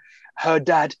Iris. Yeah, her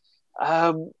dad.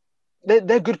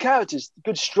 They're good characters,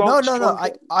 good strong. No.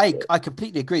 I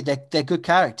completely agree. They're good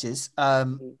characters.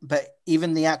 But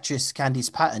even the actress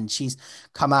Candice Patton, she's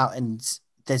come out and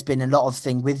there's been a lot of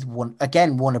thing with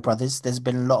Warner Brothers. There's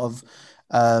been a lot of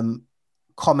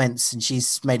comments, and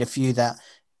she's made a few that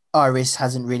Iris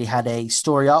hasn't really had a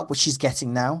story arc, which she's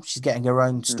getting now. She's getting her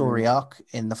own story arc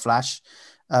in The Flash.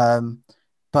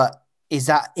 But is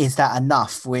that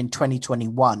enough? We're in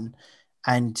 2021,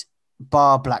 and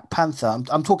bar Black Panther,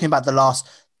 I'm talking about the last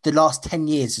 10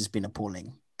 years has been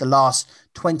appalling. The last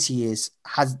 20 years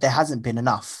there hasn't been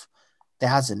enough. There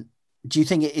hasn't. Do you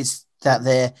think it is that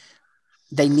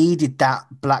they needed that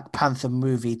Black Panther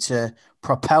movie to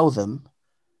propel them,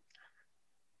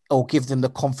 or give them the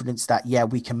confidence that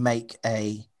we can make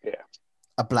a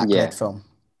black led film?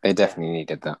 They definitely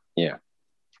needed that.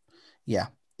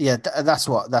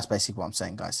 That's basically what I'm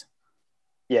saying, guys.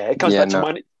 It comes back to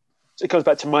money. It comes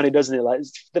back to money, doesn't it? Like,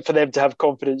 for them to have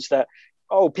confidence that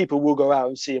people will go out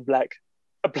and see a black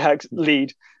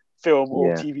lead film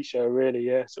or TV show. Really,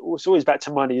 So it's always back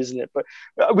to money, isn't it? But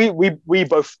we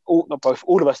both, all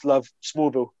of us love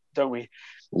Smallville, don't we?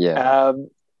 Yeah.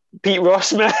 Pete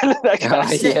Ross, man.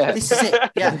 This is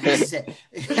it. Yeah, this is it.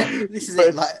 This is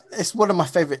it. Like, it's one of my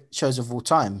favorite shows of all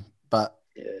time. But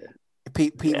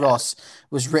Pete Ross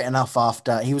was written off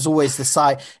after. He was always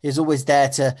he was always there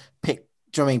to pick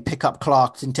up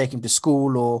Clark and take him to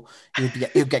school, or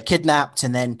he'd get kidnapped,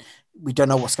 and then we don't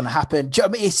know what's going to happen. Do you know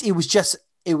what I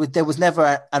mean? There was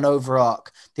never an over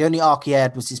arc. The only arc he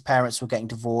had was his parents were getting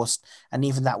divorced, and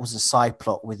even that was a side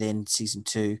plot within season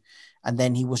 2. And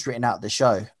then he was written out of the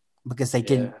show because they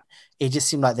didn't. It just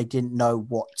seemed like they didn't know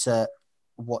what to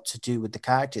do with the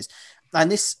characters.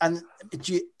 And this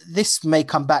may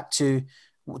come back to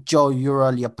Joe, your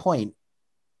earlier point.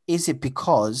 Is it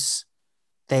because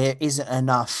there isn't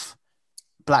enough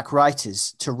black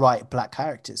writers to write black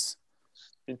characters?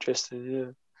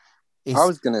 Interesting, I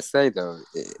was gonna say though,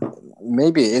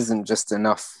 maybe it isn't just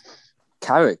enough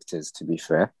characters. To be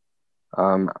fair,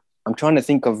 I'm trying to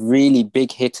think of really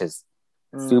big hitters,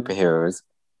 superheroes.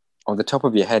 On the top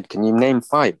of your head, can you name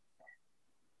 5?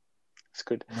 It's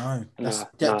good. No,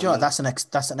 that's an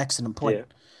excellent point. Yeah,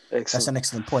 excellent. That's an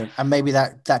excellent point, and maybe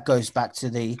that goes back to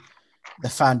the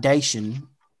foundation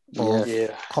of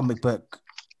comic book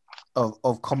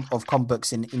of comic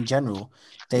books in general.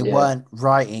 They weren't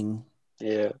writing.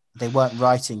 Yeah, they weren't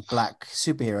writing black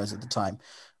superheroes at the time,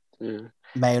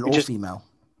 male or female.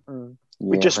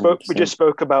 We just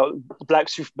spoke about Black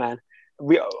Superman.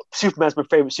 Superman's my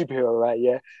favorite superhero, right?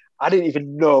 Yeah, I didn't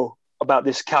even know about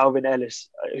this Calvin Ellis,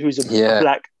 who's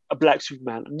a black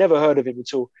Superman. Never heard of him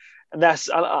at all. And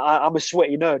I'm a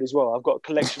sweaty nerd as well. I've got a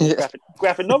collection of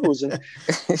graphic novels, and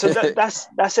so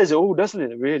that says it all, doesn't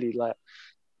it? Really, like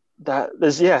that.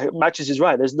 Matches is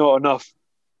right. There's not enough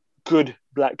good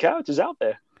black characters out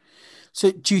there.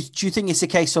 So do you think it's a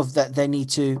case of that they need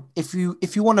to, if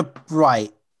you want to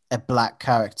write a black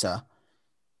character,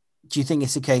 do you think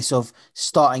it's a case of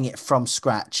starting it from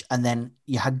scratch, and then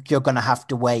you're going to have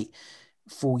to wait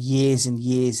for years and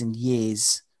years and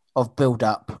years of build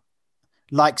up,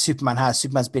 like Superman has?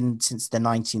 Superman's been since the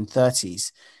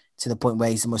 1930s, to the point where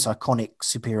he's the most iconic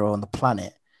superhero on the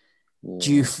planet. Yeah.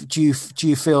 Do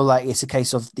you feel like it's a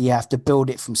case of you have to build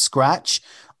it from scratch,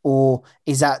 or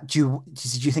is that do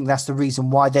you think that's the reason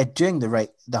why they're doing the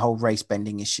whole race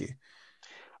bending issue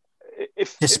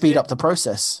to speed up the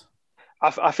process?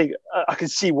 I think I can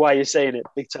see why you're saying it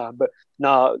big time, but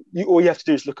all you have to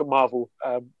do is look at Marvel,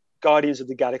 Guardians of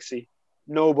the Galaxy.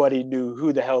 Nobody knew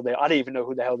who the hell I didn't even know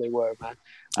who the hell they were,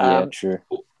 man. True.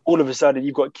 All of a sudden,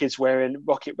 you've got kids wearing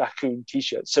Rocket Raccoon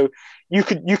t-shirts. So you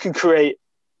can create,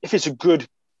 if it's a good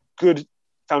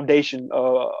foundation,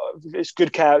 if it's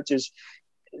good characters,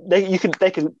 they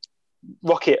can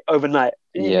rock it overnight.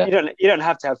 Yeah. You don't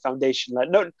have to have foundation. Like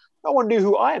no one knew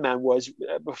who Iron Man was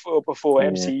before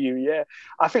MCU. Yeah,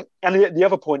 I think, and the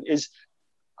other point is,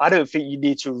 I don't think you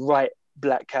need to write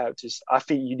black characters. I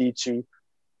think you need to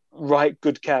write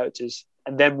good characters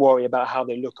and then worry about how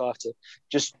they look after.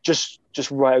 Just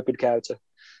write a good character.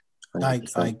 I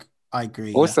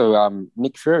agree. Also,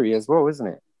 Nick Fury as well, isn't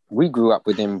it? We grew up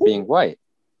with him being white.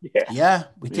 Yeah,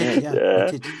 we did. We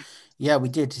did. Yeah, we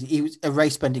did. He was a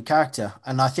race-bending character,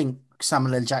 and I think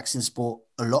Samuel L. Jackson's brought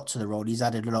a lot to the role. He's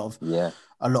added a lot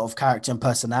of character and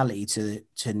personality to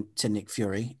Nick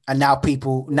Fury. And now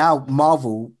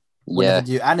Marvel, whenever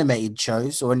they do animated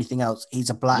shows or anything else,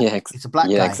 he's a black guy.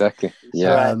 Yeah, exactly.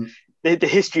 Yeah. The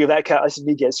history of that character, this is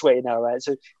me getting sweaty now, right?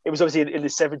 So it was obviously in the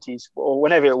 70s or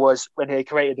whenever it was when they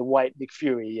created the white Nick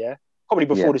Fury, yeah? Probably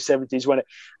before the 70s,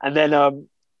 and then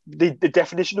the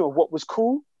definition of what was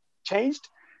cool changed.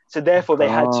 So therefore, they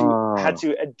had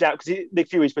to adapt, because Nick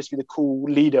Fury is supposed to be the cool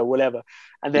leader, or whatever.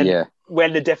 And then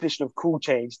when the definition of cool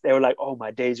changed, they were like, "Oh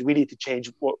my days, we need to change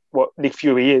what Nick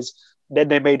Fury is." Then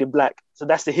they made him black. So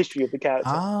that's the history of the character.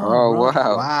 Oh,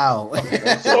 wow!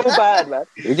 So bad, man.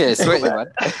 You get sweaty,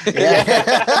 man.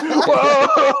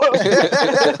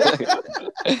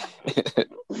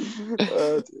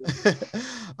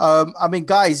 I mean,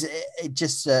 guys, it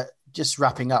just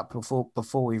wrapping up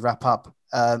before we wrap up.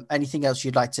 Anything else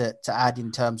you'd like to add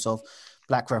in terms of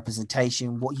black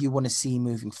representation? What you want to see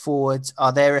moving forward?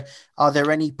 Are there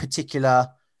any particular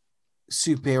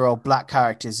superhero black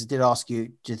characters? I did ask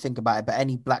you to think about it, but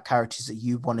any black characters that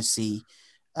you want to see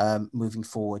moving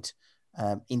forward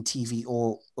in TV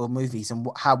or movies, and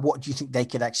what do you think they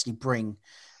could actually bring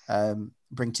to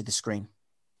the screen?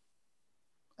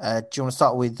 Do you want to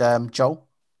start with Joel?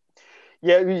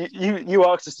 Yeah, you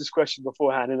asked us this question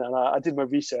beforehand, and I did my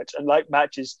research. And like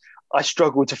Matches, I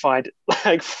struggled to find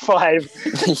like 5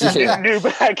 new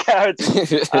black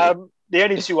characters. The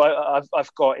only 2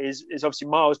 I've got is obviously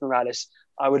Miles Morales.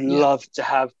 I would love to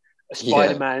have a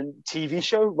Spider-Man TV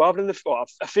show rather than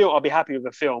a film. I'll be happy with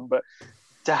a film, but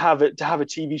to have a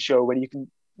TV show where you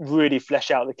can really flesh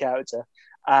out the character,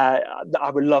 I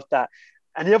would love that.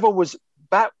 And the other one was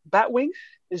Batwing.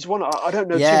 Is one I don't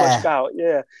know too much about.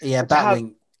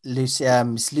 Batwing.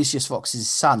 Lucius Fox's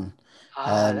son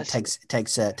takes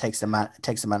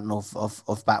the mantle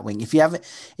of Batwing.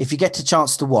 If you get a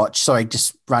chance to watch, sorry,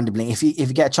 just randomly, if you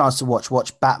get a chance to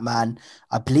watch Batman,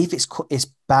 I believe it's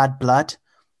Bad Blood,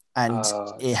 and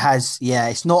it has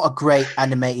it's not a great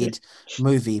animated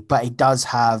movie, but it does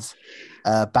have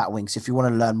Batwing. So if you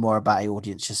want to learn more about your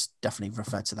audience, just definitely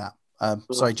refer to that.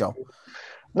 Sorry, Joel.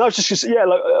 No, it's just like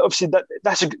obviously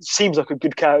seems like a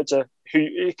good character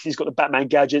he's got the Batman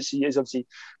gadgets. He is obviously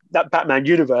that Batman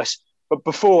universe. But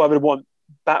before I would want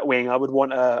Batwing, I would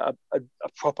want a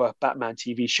proper Batman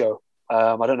TV show.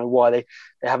 I don't know why they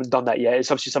haven't done that yet. It's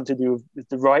obviously something to do with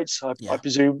the rights, I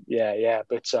presume. Yeah.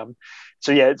 But so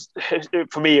yeah,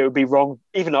 for me it would be wrong.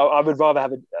 Even though I would rather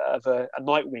have a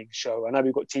Nightwing show. I know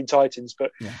we've got Teen Titans,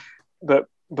 but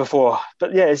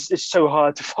it's so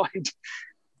hard to find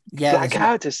black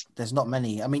characters. There's not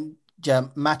many. I mean,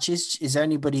 matches. Is there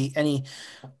any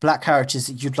black characters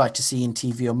that you'd like to see in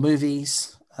TV or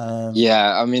movies?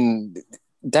 Yeah, I mean,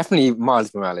 definitely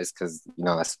Miles Morales, because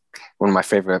that's one of my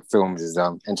favorite films is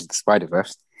Into the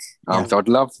Spider-Verse. So I'd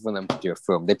love for them to do a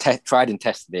film. They tried and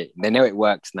tested it. They know it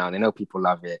works now. They know people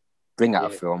love it. Bring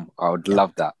out a film. I would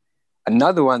love that.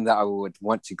 Another one that I would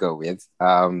want to go with,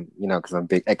 because I'm a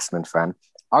big X-Men fan.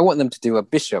 I want them to do a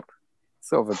Bishop,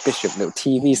 sort of a Bishop little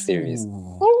TV series.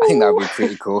 Ooh. I think that would be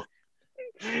pretty cool.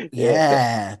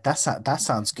 Yeah, that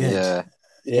sounds good.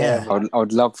 Yeah. I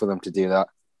would love for them to do that.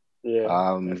 Yeah.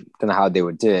 Don't know how they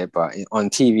would do it, but on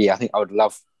TV, I think I would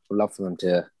love for them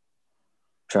to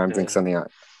try and bring something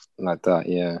out like that.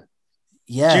 Yeah.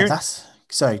 Yeah.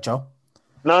 Sorry, Joel.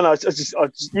 No. I just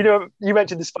you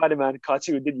mentioned the Spider-Man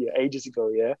cartoon, didn't you, ages ago?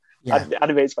 Yeah.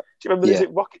 Animated. Do you remember? Is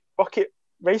it Rocket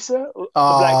Racer?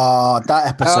 That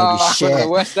episode is shit. The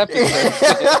worst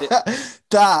episode.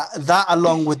 that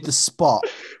along with the Spot.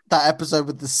 That episode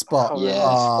with the Spot.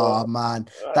 Man,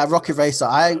 that Rocket Racer.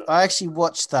 I actually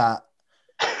watched that.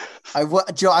 I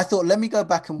thought, let me go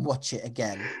back and watch it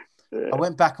again. I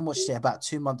went back and watched it about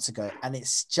 2 months ago, and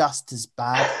it's just as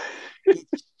bad.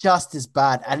 It's just as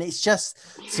bad, and it's just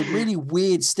some really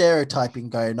weird stereotyping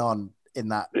going on in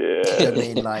that. You know what I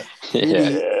mean? Like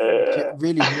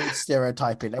really weird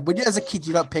stereotyping. And when you're as a kid,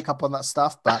 you don't pick up on that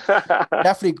stuff, but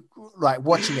definitely like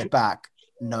watching it back.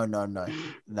 No.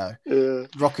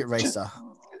 Rocket Racer.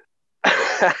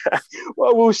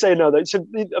 Well, we'll say no. Though. So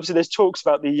obviously, there's talks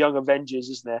about the Young Avengers,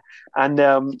 isn't there? And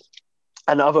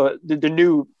the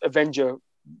new Avenger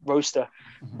roster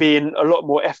being a lot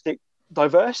more ethnic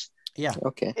diverse. Yeah.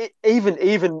 Okay. Even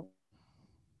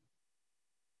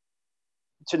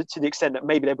to the extent that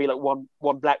maybe there'll be like one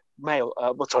black male,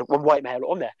 one white male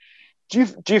on there. Do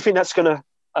you think that's gonna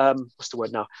what's the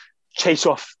word now? Chase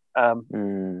off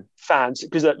fans,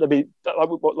 because they'll be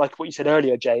like what you said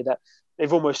earlier, Jay, that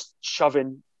they've almost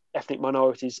shoving ethnic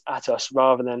minorities at us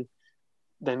rather than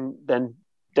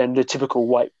the typical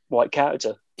white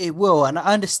character. It will, and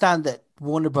I understand that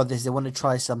Warner Brothers, they want to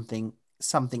try something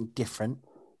something different,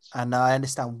 and I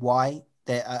understand why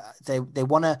they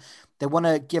want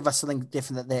to give us something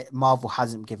different that Marvel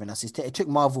hasn't given us. It took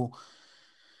Marvel.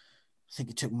 I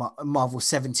think it took Marvel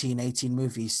 17, 18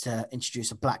 movies to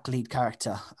introduce a black lead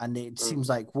character. And it seems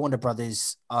like Warner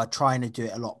Brothers are trying to do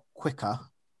it a lot quicker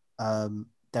than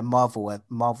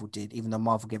Marvel did, even though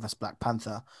Marvel gave us Black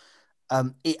Panther.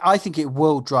 I think it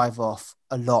will drive off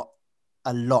a lot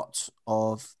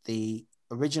of the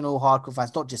original hardcore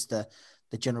fans, not just the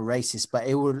general racists, but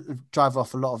it will drive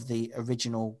off a lot of the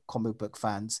original comic book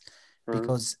fans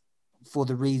because for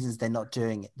the reasons they're not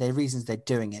doing it, the reasons they're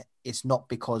doing it, it's not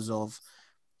because of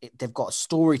it, they've got a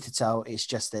story to tell. It's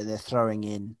just that they're throwing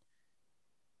in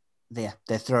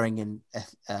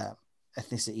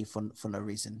ethnicity for no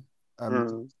reason.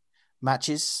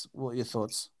 Matches. What are your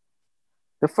thoughts?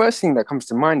 The first thing that comes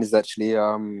to mind is actually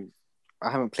I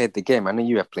haven't played the game. I know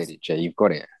you have played it, Jay. You've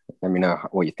got it. Let me know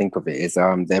what you think of it. Is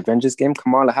the Avengers game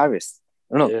Kamala Harris?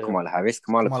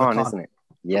 Kamala Khan, isn't it?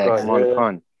 Yeah, right, Kamala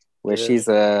Khan. Where she's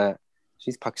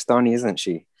Pakistani, isn't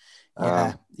she?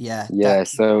 Yeah.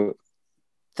 So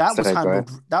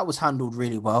that was handled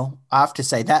really well. I have to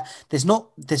say that there's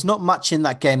not much in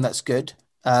that game that's good.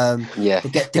 The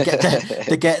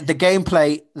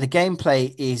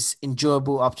gameplay is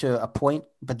enjoyable up to a point,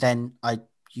 but then I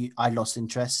lost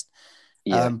interest.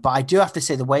 But I do have to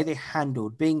say the way they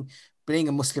handled being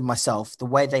a Muslim myself, the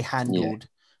way they handled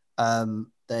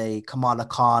the Kamala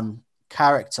Khan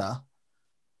character,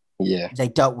 they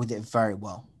dealt with it very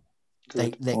well. They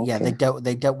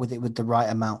dealt with it with the right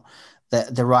amount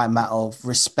of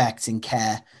respect and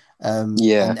care. And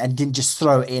didn't just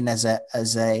throw it in as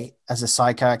a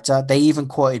side character. They even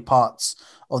quoted parts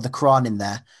of the Quran in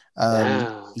there.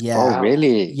 Oh,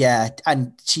 really? Yeah,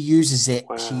 and she uses it.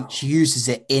 Wow. She uses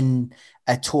it in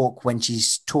a talk when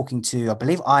she's talking to, I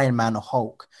believe, Iron Man or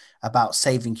Hulk about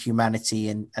saving humanity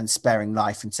and sparing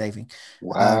life and saving.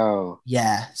 Wow.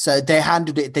 So they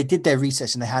handled it. They did their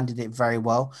research and they handled it very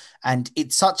well. And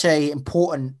it's such a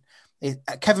important.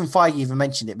 Kevin Feige even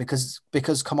mentioned it because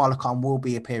Kamala Khan will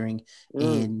be appearing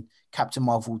in Captain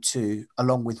Marvel 2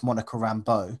 along with Monica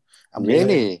Rambeau. And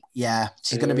really?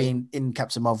 She's going to be in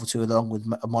Captain Marvel 2 along with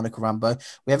Monica Rambeau.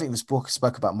 We haven't even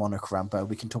spoke about Monica Rambeau.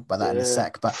 We can talk about that in a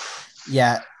sec. But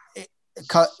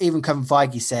even Kevin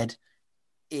Feige said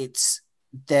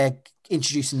they're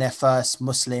introducing their first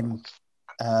Muslim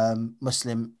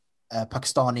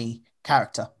Pakistani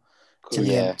character to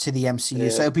Yeah. the MCU. Yeah.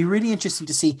 So it'll be really interesting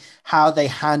to see how they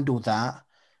handle that,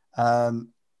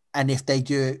 and if they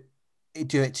do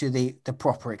it to the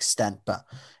proper extent. But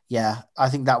yeah, I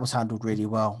think that was handled really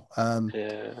well.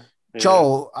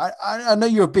 Joel, I know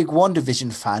you're a big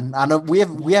WandaVision fan, and we've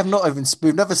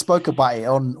never spoke about it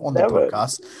on the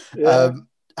podcast. Yeah.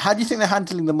 How do you think they're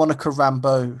handling the Monica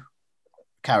Rambeau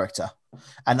character?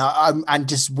 And and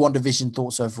just WandaVision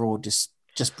thoughts overall, just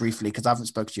briefly, because I haven't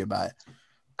spoken to you about it.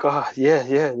 God, yeah.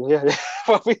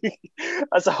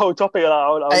 That's a whole topic.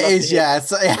 It is, yeah.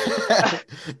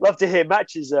 Love to hear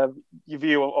Match's your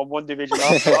view on WandaVision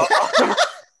after.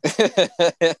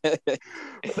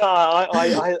 No,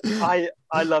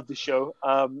 I love the show.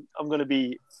 I'm going to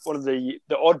be one of the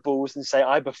oddballs and say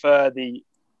I prefer the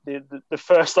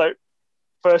first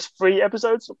first 3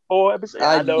 episodes, 4 episodes.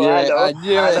 I knew it.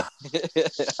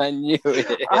 I knew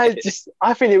it.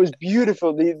 I think it was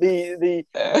beautiful. The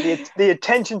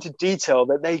attention to detail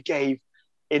that they gave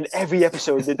in every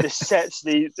episode, the sets,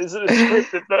 the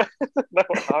script. No,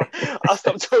 I'll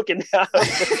stop talking now.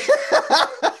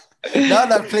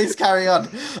 No, please carry on.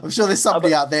 I'm sure there's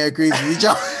somebody out there agrees with you,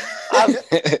 John.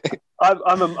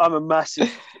 I'm a massive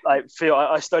film.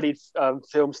 I studied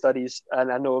film studies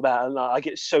and all that, and I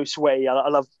get so sweaty. I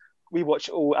love. We watch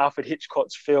all Alfred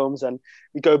Hitchcock's films, and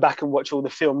we go back and watch all the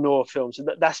film noir films. So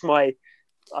that's my.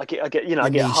 I get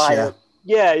higher.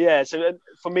 Yeah. So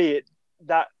for me,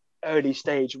 that early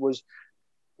stage was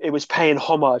paying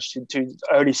homage to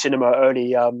early cinema,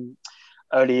 early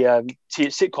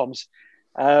sitcoms.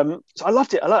 So I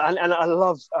loved it. I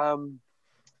love.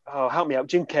 Help me out,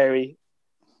 Jim Carrey.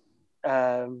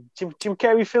 Jim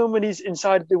Carrey film when he's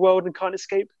inside the world and can't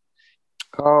escape.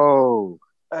 Oh,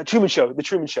 Truman Show, The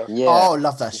Truman Show. Yeah. Oh,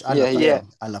 love that.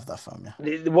 I love that film. Yeah.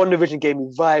 The WandaVision gave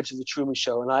me vibes of The Truman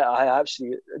Show, and I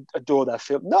absolutely adore that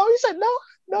film. No, he said no.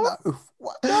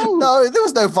 No, there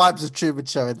was no vibes of Truman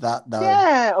Show in that. No.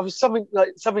 Yeah, it was something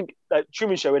like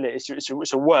Truman Show in it.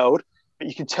 It's a world, but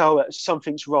you can tell that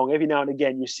something's wrong. Every now and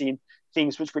again, you're seeing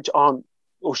things which aren't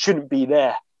or shouldn't be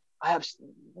there. I have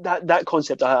that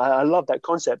concept. I love that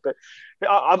concept, but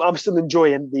I'm still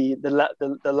enjoying the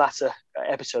latter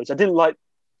episodes. I didn't like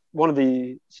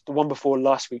the one before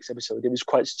last week's episode. It was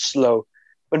quite slow.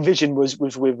 When Vision was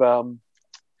with the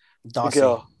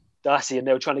girl Darcy, and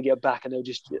they were trying to get back, and they were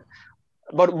just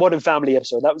Modern Family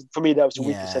episode. That was for me. That was the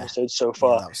weakest episode so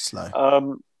far. Yeah, that was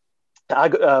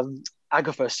slow.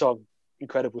 Agatha song.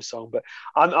 Incredible song, but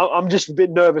I'm just a bit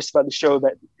nervous about the show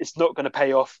that it's not going to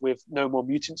pay off with No More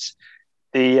Mutants.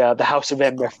 The House of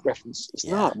M reference. It's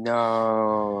not.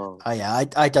 No. Oh yeah,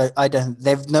 I don't.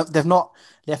 They've not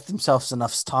left themselves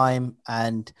enough time,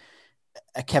 and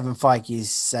Kevin Feige's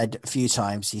said a few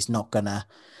times he's not gonna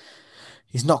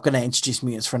introduce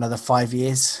mutants for another 5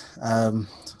 years.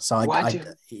 So I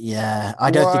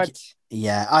don't think.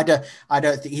 Yeah, I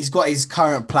don't think he's got his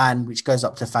current plan, which goes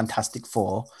up to Fantastic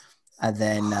Four. And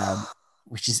then, I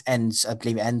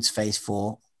believe it ends Phase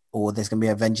 4, or there's going to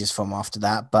be Avengers film after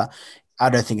that. But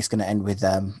I don't think it's going to end with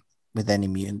any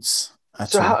mutants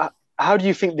at all. How do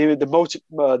you think the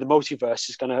multiverse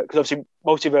is going to? Because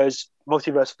obviously,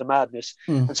 multiverse of the madness,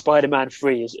 and Spider-Man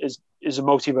 3 is a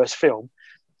multiverse film.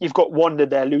 You've got Wanda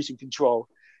there losing control.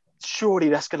 Surely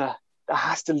that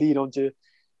has to lead on to.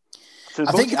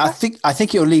 I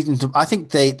think it'll lead into. I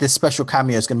think the special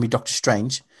cameo is going to be Doctor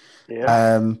Strange.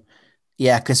 Yeah.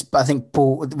 Yeah, because I think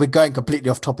Paul. We're going completely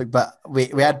off topic, but we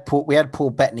had Paul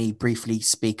Bettany briefly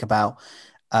speak about.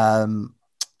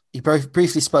 He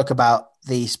briefly spoke about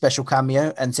the special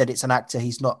cameo and said it's an actor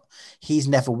he's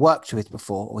never worked with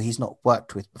before, or he's not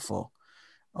worked with before,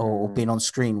 or been on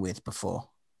screen with before,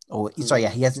 he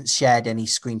hasn't shared any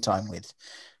screen time with,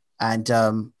 and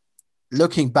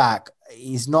looking back,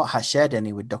 he's not shared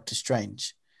any with Doctor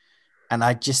Strange, and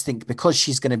I just think because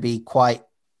she's going to be quite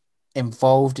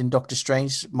involved in Doctor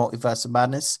Strange Multiverse of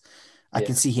Madness, I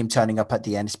can see him turning up at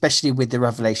the end, especially with the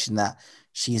revelation that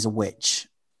she is a witch.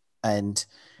 And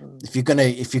if you're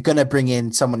gonna bring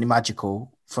in someone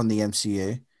magical from the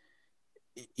MCU,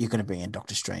 you're gonna bring in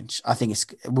Doctor Strange. I think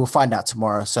we'll find out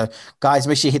tomorrow. So guys,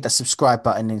 make sure you hit that subscribe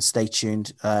button and stay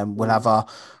tuned. We'll have our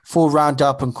full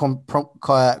roundup and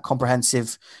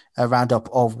comprehensive roundup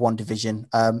of WandaVision.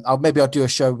 I'll do a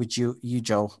show with you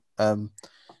Joel.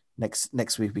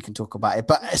 Next week we can talk about it.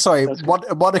 But sorry,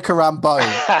 Monica Rambeau.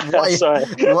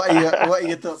 What are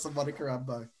your thoughts on Monica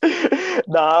Rambeau?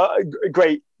 No,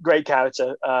 great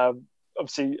character.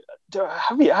 Obviously,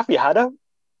 have you had a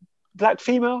black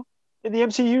female in the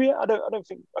MCU yet? I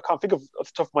can't think of off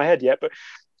the top of my head yet. But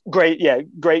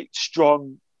great,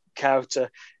 strong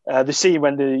character. The scene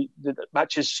when the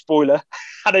match is spoiler.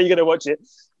 I know you're gonna watch it.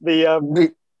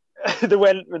 The the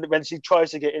when she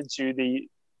tries to get into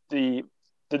the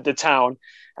town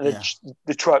and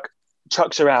the truck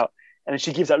chucks her out, and then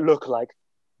she gives that look like,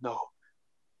 no,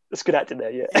 that's good acting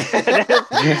there, yeah.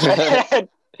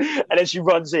 And then she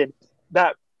runs in.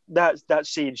 That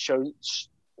scene shows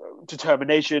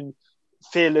determination,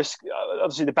 fearless.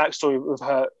 Obviously, the backstory of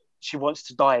her, she wants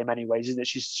to die in many ways, isn't it?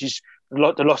 She's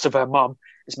the loss of her mum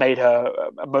has made her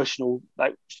emotional.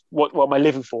 Like, what am I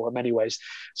living for? In many ways,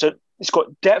 so it's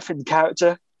got depth in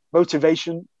character,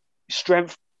 motivation,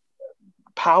 strength,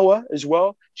 power as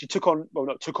well. She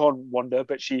not took on Wanda,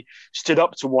 but she stood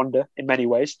up to Wanda in many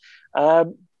ways.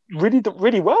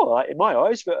 Really well in my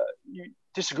eyes. But you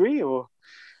disagree or?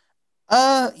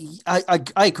 I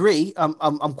agree.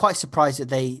 I'm quite surprised that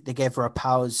they gave her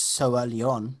powers so early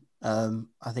on.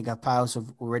 I think her powers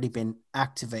have already been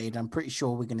activated. I'm pretty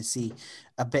sure we're going to see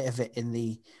a bit of it in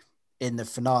the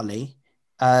finale.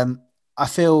 I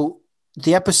feel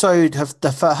the episode of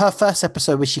her first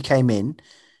episode where she came in,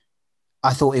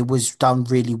 I thought it was done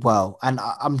really well. And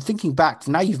I'm thinking back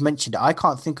now. You've mentioned it. I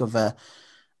can't think of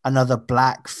another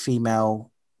black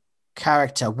female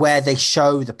character where they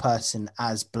show the person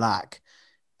as black.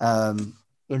 We're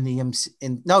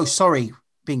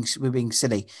being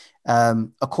silly.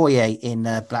 Okoye in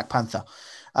Black Panther.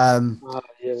 In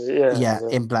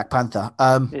Black Panther.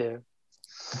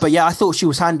 But yeah, I thought she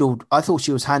was handled. I think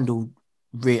she's handled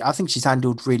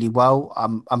really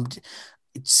well.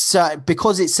 It's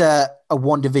because it's a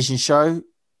WandaVision show,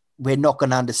 we're not going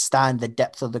to understand the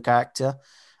depth of the character,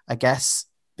 I guess,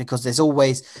 because there's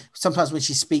always sometimes when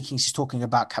she's speaking, she's talking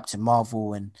about Captain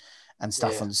Marvel and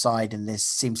stuff on the side, and there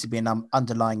seems to be an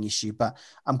underlying issue. But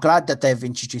I'm glad that they've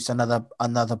introduced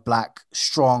another black,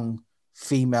 strong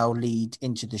female lead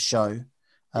into the show,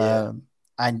 and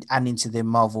into the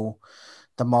Marvel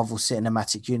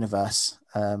Cinematic Universe.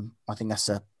 I think that's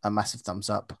a massive thumbs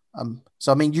up.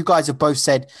 So I mean, you guys have both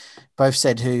said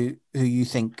who you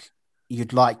think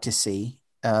you'd like to see.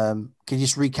 Can you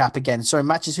just recap again? Sorry,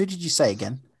 Matches, who did you say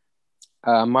again?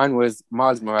 Mine was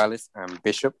Miles Morales and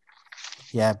Bishop.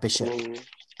 Yeah, Bishop.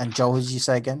 And Joel, who did you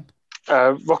say again?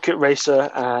 Rocket Racer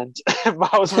and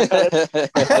Miles Morales.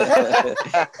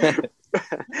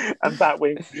 And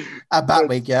Batwing.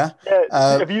 Batwing, yeah.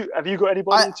 Have you got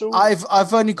anybody at all?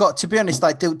 I've only got, to be honest,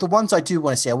 like the ones I do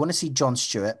want to see. I want to see John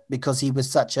Stewart because he was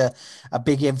such a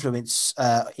big influence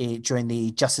during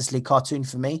the Justice League cartoon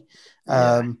for me.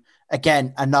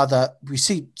 Again, we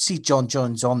see John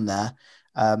Jones on there.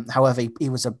 However, he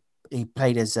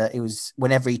played as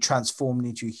whenever he transformed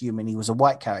into a human, he was a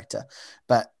white character.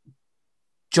 But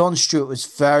John Stewart was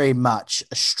very much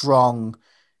a strong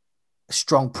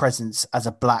presence as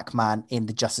a black man in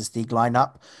the Justice League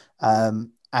lineup.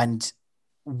 And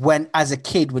as a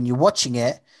kid, when you're watching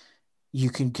it, you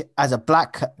can, as a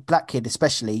black kid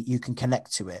especially, you can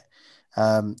connect to it.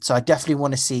 So I definitely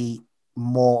want to see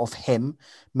more of him.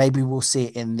 Maybe we'll see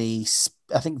it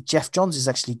I think Jeff Johns is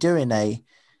actually doing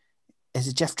is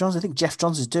it Jeff Johns? I think Jeff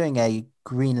Johns is doing a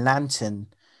Green Lantern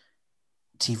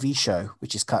TV show,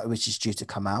 which is due to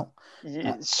come out.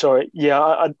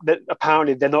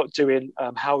 Apparently they're not doing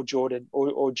Hal Jordan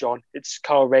or John. It's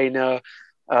Kyle Rayner.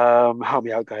 Help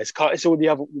me out, guys. It's all the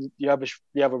other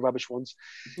rubbish ones.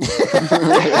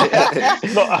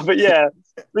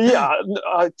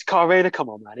 Kyle Rayner, come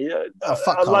on, man.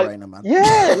 Fuck Kyle Rayner, man.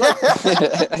 Yeah,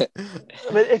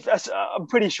 I mean, I'm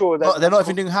pretty sure that they're not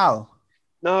even doing Hal.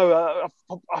 No,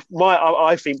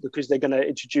 I think because they're going to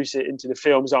introduce it into the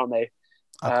films, aren't they?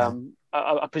 Okay.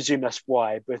 I presume that's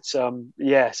why. But so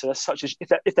that's such if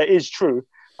that is true,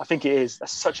 I think it is.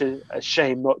 That's such a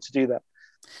shame not to do that.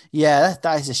 Yeah,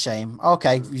 that is a shame.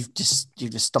 Okay, you've just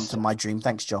stomped on my dream.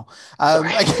 Thanks, Joel. The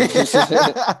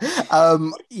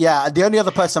only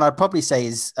other person I'd probably say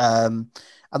is I'm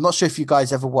not sure if you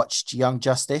guys ever watched Young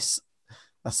Justice.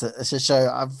 That's a show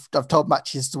I've told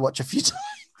Matches to watch a few times.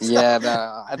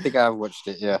 I think I've watched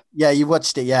it. Yeah, you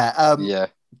watched it. Yeah.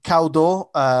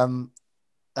 Caldor,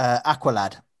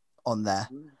 Aqualad on there.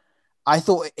 I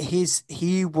thought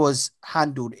he was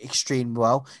handled extremely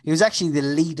well. He was actually the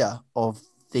leader of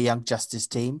the Young Justice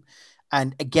team.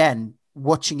 And again,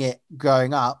 watching it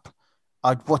growing up,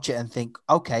 I'd watch it and think,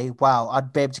 okay, wow,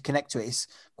 I'd be able to connect to it. It's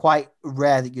quite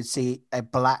rare that you'd see a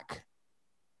black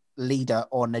leader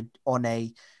on a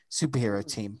superhero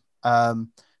team.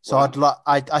 So wow.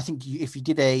 I think if you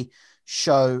did a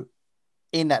show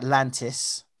in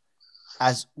Atlantis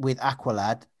as with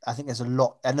Aqualad, I think there's a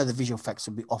lot. I know the visual effects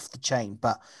would be off the chain,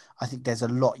 but I think there's a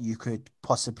lot you could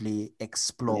possibly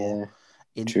explore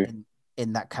in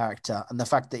in that character, and the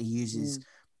fact that he uses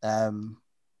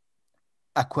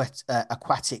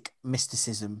aquatic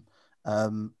mysticism,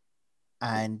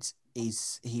 and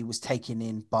he was taken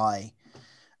in by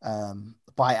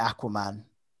Aquaman.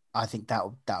 I think that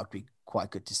would be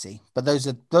quite good to see. But those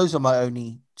are my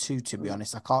only two, to be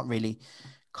honest. I can't really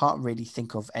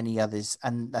think of any others,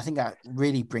 and I think that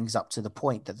really brings up to the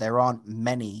point that there aren't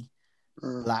many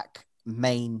black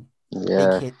main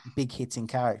big hitting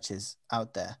characters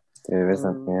out there. There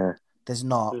isn't. Yeah, there's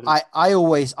not. I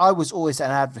was always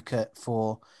an advocate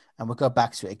for, and we'll go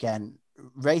back to it again.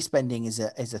 Race bending is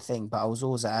a thing, but I was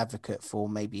always an advocate for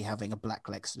maybe having a black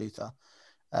Lex Luthor.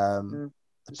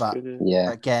 But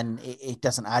again, it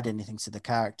doesn't add anything to the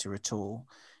character at all,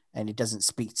 and it doesn't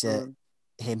speak to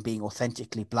him being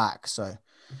authentically black. So,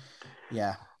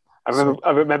 yeah.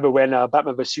 I remember when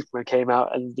Batman vs Superman came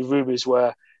out, and the rumors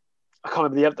were, I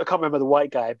can't remember the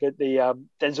white guy, but the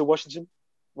Denzel Washington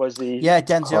was the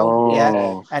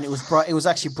Denzel, and it was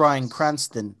actually Bryan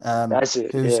Cranston, that's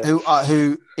it,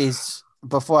 who is,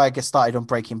 before I get started on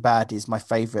Breaking Bad, is my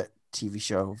favorite TV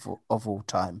show of all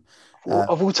time.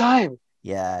 Of all time.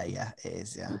 Yeah, it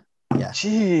is. Yeah.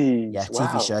 Jeez, yeah,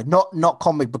 TV show, not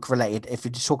comic book related. If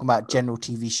you're just talking about general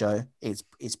TV show,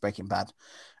 it's Breaking Bad.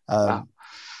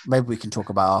 Maybe we can talk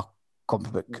about our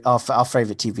comic book, our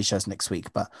favorite TV shows next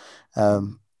week. But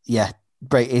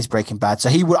is Breaking Bad. So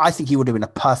I think he would have been a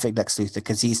perfect Lex Luthor,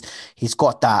 because he's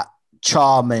got that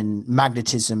charm and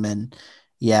magnetism, and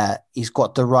he's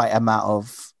got the right amount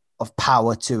of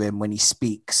power to him when he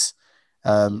speaks.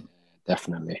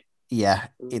 Definitely. Yeah,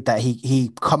 that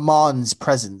he commands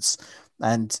presence.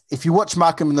 And if you watch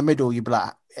Malcolm in the Middle, you'd be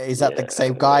like, is that the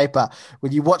same guy? But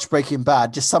when you watch Breaking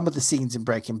Bad, just some of the scenes in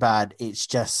Breaking Bad, it's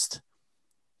just,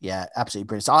 absolutely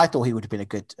brilliant. So I thought he would have been a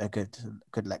good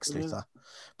Lex Luthor.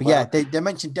 But they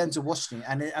mentioned Denzel Washington,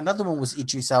 and another one was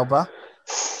Idris Elba.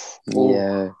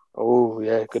 Good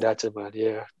actor, man.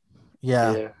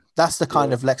 Yeah. That's the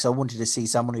kind of Lex I wanted to see,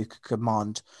 someone who could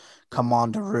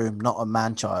command a room, not a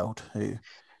man-child who.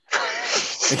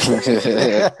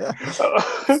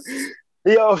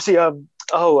 Obviously,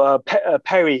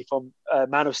 Perry from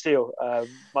Man of Steel.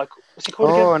 Michael, what's he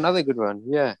called again? Oh, another good one.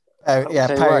 Yeah.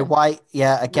 Perry White.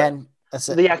 Yeah, again. That's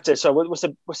the actor. So what's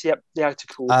the actor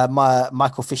called?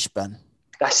 Michael Fishburne.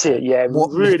 That's it. Yeah,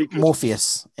 really good.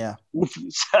 Morpheus. Yeah.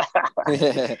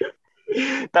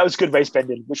 That was good race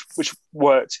bending, which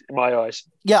worked in my eyes.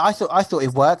 Yeah, I thought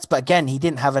it worked, but again, he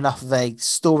didn't have enough of a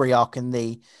story arc in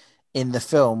the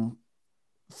film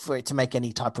for it to make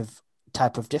any type of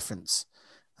difference.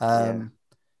 And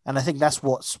I think that's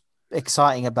what's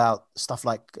exciting about stuff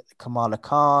like Kamala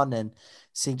Khan, and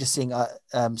seeing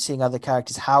other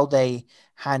characters, how they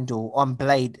handle on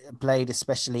Blade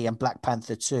especially, and Black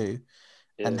Panther 2,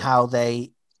 and how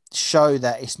they show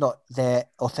that it's not they're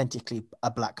authentically a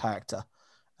black character.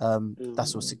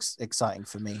 That's what's exciting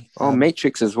for me.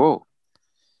 Matrix as well.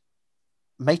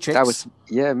 Matrix.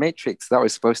 Matrix. That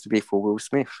was supposed to be for Will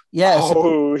Smith. Yeah.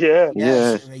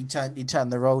 Yeah. He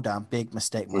turned the role down. Big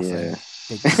mistake, my friend.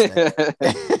 Big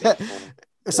mistake.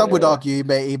 Some would argue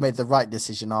he made the right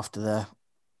decision after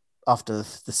the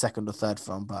second or third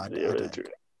film, but I don't.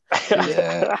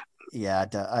 I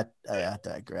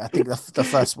don't agree. I think the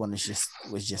first one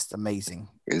was just amazing.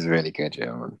 It was really good,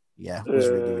 man. Yeah, it was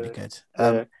really, really good.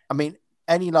 I mean,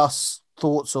 any last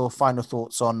thoughts or final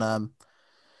thoughts on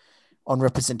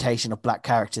representation of black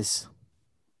characters?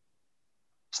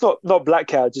 It's not black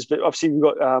characters, but obviously we've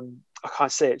got I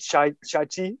can't say it.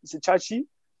 Shang-Chi? Is it Shang-Chi?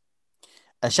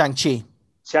 Shang-Chi.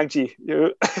 Shang-Chi.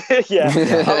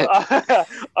 Yeah.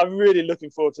 I'm really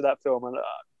looking forward to that film, and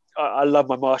I love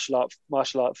my martial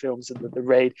art films, and the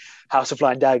Raid, House of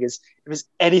Flying Daggers. If there's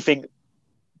anything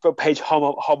for page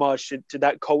homage to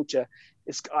that culture,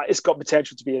 it's got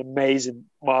potential to be an amazing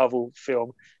Marvel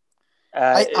film.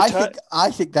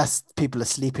 I think that's people are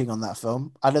sleeping on that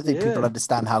film. I don't think people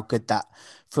understand how good that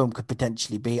film could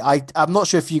potentially be. I'm not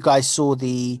sure if you guys saw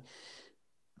the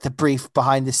brief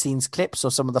behind the scenes clips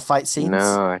or some of the fight scenes.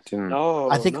 No, I didn't. No,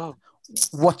 I think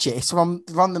watch it. It's from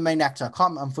the main actor.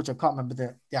 Unfortunately, I can't remember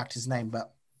the actor's name,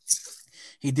 but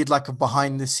he did like a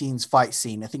behind the scenes fight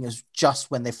scene. I think it was just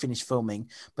when they finished filming,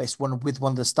 but it's with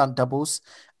one of the stunt doubles,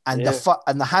 and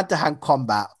the hand to hand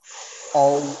combat.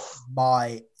 Oh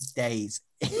my days.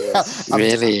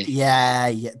 Really?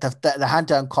 Yeah. The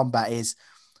hand-to-hand combat is,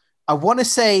 I want to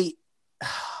say,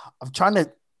 I'm trying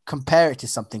to compare it to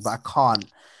something, but I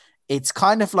can't. It's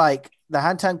kind of like the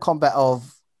hand-to-hand combat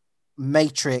of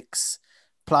Matrix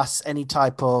plus any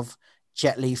type of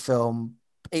Jet Li film.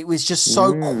 It was just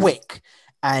so quick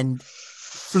and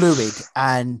fluid,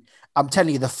 and I'm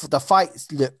telling you, the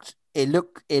fights looked it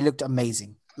looked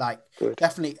amazing. Like Good.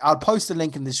 definitely, I'll post a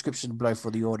link in the description below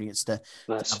for the audience to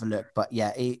Nice. have a look. But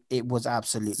yeah, it was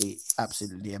absolutely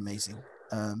amazing.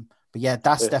 But yeah,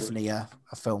 that's definitely a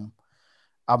film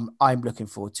I'm looking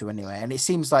forward to anyway. And it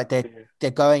seems like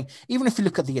they're going. Even if you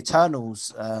look at the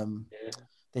Eternals, the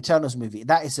Eternals movie,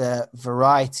 that is a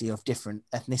variety of different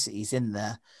ethnicities in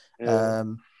there. Yeah.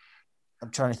 I'm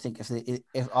trying to think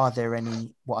if are there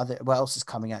any what else is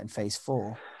coming out in Phase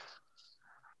 4?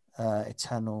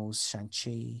 Eternals,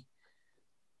 Shang-Chi.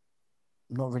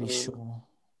 I'm not really sure.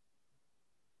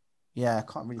 Yeah, I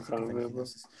can't really think of anything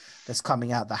else that's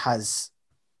coming out that has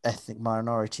ethnic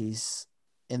minorities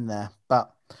in there.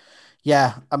 But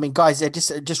yeah, I mean, guys,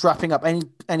 just wrapping up.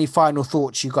 Any final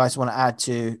thoughts you guys want to add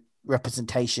to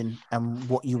representation and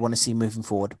what you want to see moving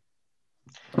forward?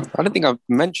 I don't think I've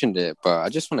mentioned it, but I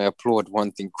just want to applaud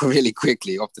one thing really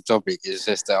quickly off the topic. Is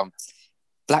just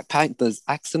Black Panther's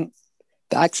accent,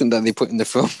 the accent that they put in the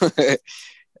film. It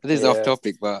is off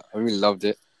topic, but I really loved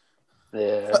it.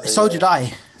 Yeah. So did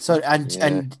I. So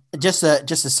and just a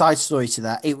side story to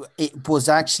that. It was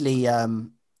actually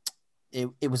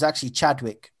it was actually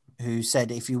Chadwick who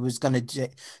said if he was going to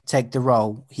take the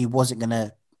role, he wasn't going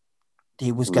to.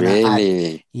 He was going to.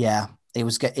 Really? Yeah, it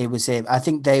was him. I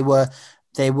think they were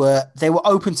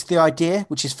open to the idea,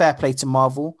 which is fair play to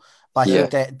Marvel. But I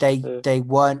think they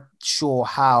weren't sure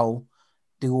how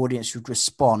the audience would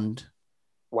respond.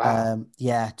 Wow.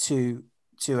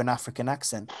 To an African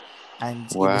accent, and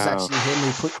it was actually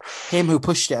him who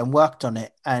pushed it and worked on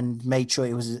it and made sure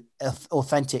it was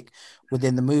authentic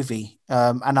within the movie.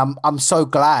 And I'm so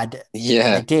glad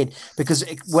they did, because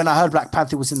when I heard Black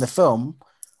Panther was in the film,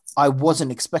 I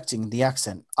wasn't expecting the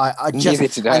accent. I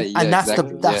just and that's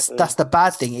the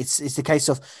bad thing. It's the case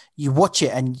of you watch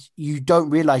it and you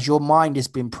don't realize your mind has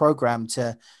been programmed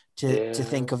to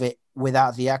think of it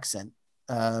without the accent.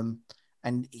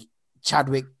 And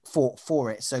Chadwick fought for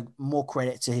it, so more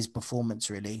credit to his performance,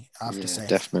 really. I have to say,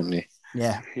 definitely.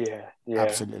 Yeah,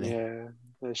 absolutely. Yeah.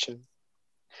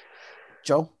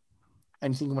 Joel,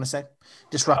 anything you want to say?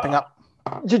 Just wrapping up.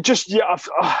 I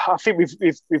think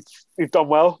we've done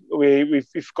well.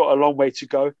 We've got a long way to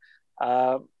go.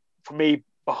 For me,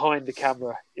 behind the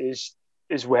camera is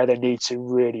where they need to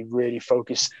really, really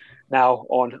focus now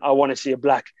on. I want to see a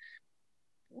black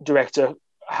director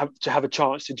have a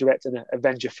chance to direct an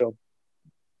Avenger film.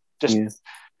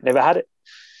 Never had it.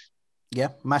 Yeah,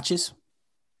 matches.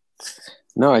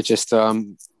 No, I just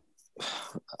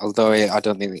although I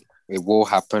don't think it will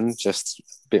happen, just a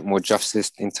bit more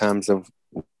justice in terms of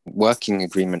working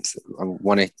agreements. I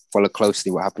want to follow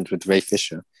closely what happened with Ray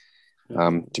Fisher.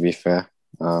 To be fair,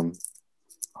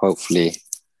 hopefully,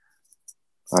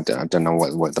 I don't know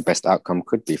what the best outcome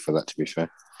could be for that. To be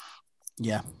fair.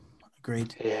 Yeah,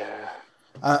 agreed. Yeah.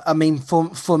 I mean,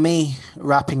 for me,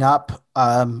 wrapping up,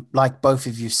 like both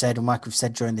of you said, or Mike have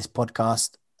said during this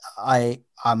podcast,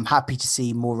 I'm happy to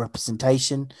see more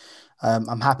representation.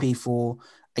 I'm happy for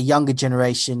a younger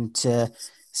generation to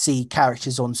see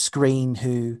characters on screen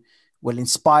who will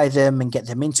inspire them and get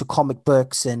them into comic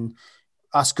books. And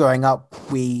us growing up,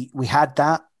 we had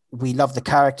that. We love the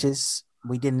characters.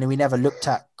 We never looked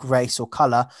at race or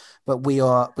color, but we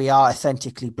are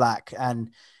authentically black,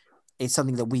 and it's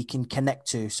something that we can connect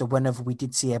to. So whenever we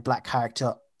did see a black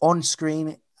character on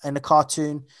screen in a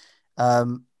cartoon,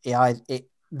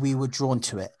 we were drawn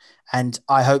to it. And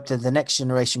I hope that the next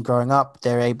generation growing up,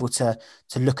 they're able to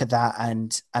look at that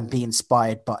and be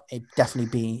inspired, but it definitely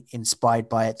be inspired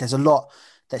by it. There's a lot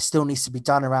that still needs to be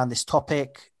done around this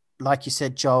topic. Like you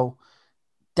said, Joel,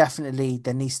 definitely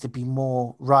there needs to be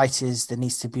more writers, there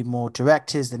needs to be more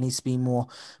directors, there needs to be more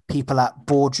people at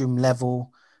boardroom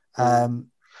level,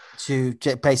 to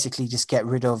basically just get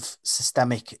rid of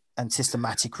systemic and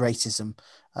systematic racism,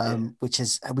 which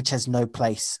has no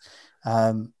place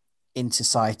in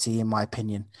society, in my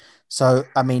opinion. So,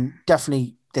 I mean,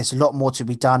 definitely there's a lot more to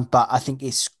be done, but I think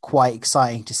it's quite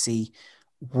exciting to see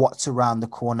what's around the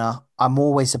corner. I'm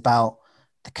always about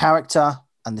the character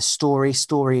and the story.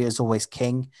 Story is always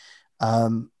king.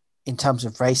 In terms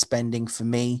of race bending, for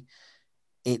me,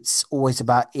 it's always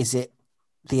about, is it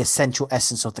the essential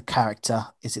essence of the character?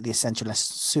 Is it the essential essence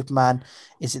of Superman?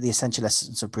 Is it the essential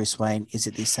essence of Bruce Wayne? Is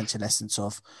it the essential essence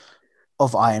of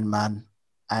Iron Man?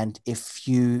 And if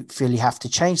you feel you have to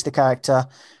change the character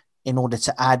in order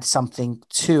to add something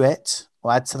to it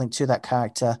or add something to that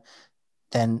character,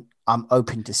 then I'm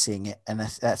open to seeing it. And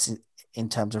that's in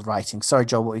terms of writing. Sorry,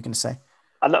 Joel, what were you going to say?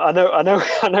 I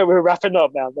know we're wrapping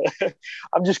up now, but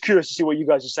I'm just curious to see what you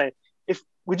guys are saying.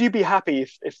 Would you be happy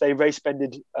if they race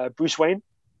bended Bruce Wayne,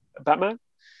 Batman?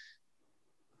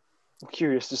 I'm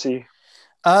curious to see.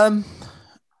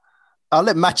 I'll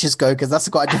let matches go because that's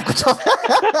quite a difficult topic.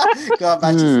 Go on,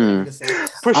 matches.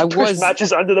 Push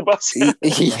matches under the bus.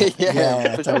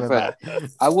 Yeah, push tell my me friend. about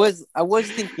it. I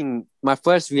was thinking. My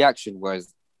first reaction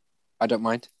was, I don't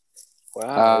mind.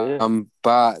 Wow.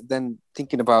 But then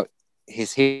thinking about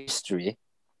his history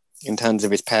in terms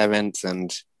of his parents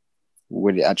and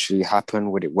would it actually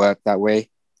happen? Would it work that way?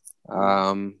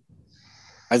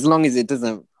 As long as it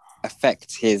doesn't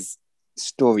affect his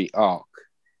story arc,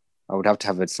 I would have to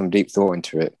have some deep thought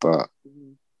into it. But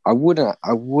I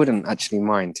wouldn't actually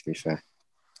mind, to be fair.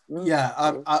 Yeah,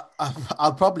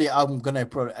 I'm gonna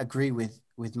agree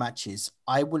with matches.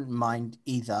 I wouldn't mind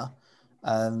either,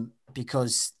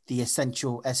 because the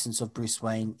essential essence of Bruce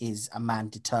Wayne is a man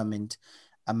determined,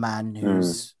 a man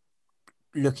who's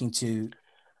looking to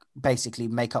basically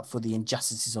make up for the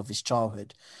injustices of his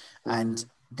childhood. And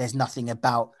there's nothing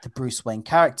about the Bruce Wayne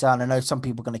character, and I know some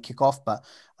people are going to kick off, but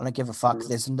I don't give a fuck.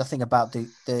 There's nothing about the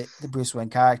Bruce Wayne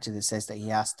character that says that he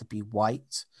has to be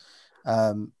white.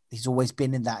 He's always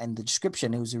been in the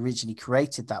description. He was originally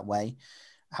created that way.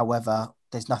 However,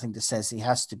 there's nothing that says he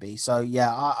has to be. So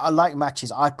yeah, I like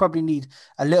matches. I probably need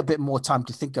a little bit more time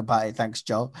to think about it. Thanks,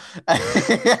 Joel. I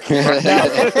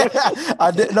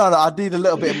need a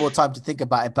little bit more time to think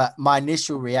about it. But my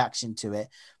initial reaction to it,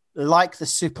 like the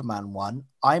Superman one,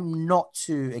 I'm not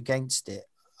too against it.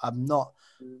 I'm not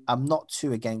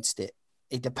too against it.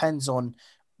 It depends on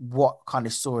what kind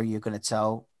of story you're going to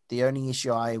tell. The only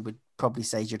issue I would probably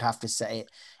say is you'd have to set it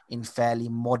in fairly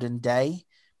modern day.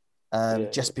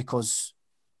 Just because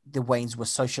the Waynes were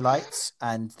socialites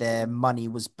and their money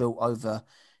was built over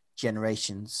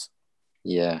generations.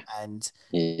 Yeah. And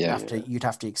you'd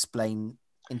have to explain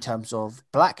in terms of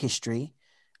Black history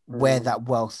where that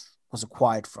wealth was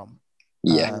acquired from.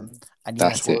 Yeah. And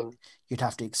you'd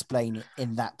have to explain it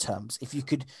in that terms. If you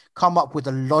could come up with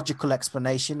a logical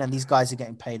explanation, and these guys are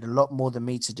getting paid a lot more than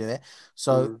me to do it.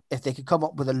 So if they could come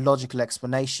up with a logical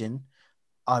explanation,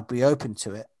 I'd be open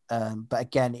to it. But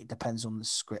again, it depends on the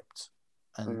script.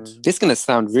 And this is going to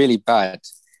sound really bad,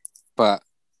 but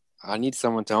I need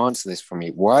someone to answer this for me.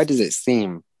 Why does it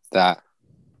seem that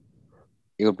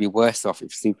it would be worse off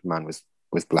if Superman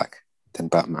was black than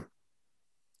Batman?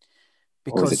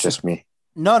 Because, or is it just me?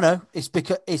 No. It's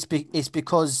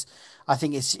because I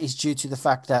think it's due to the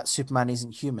fact that Superman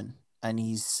isn't human and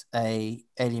he's a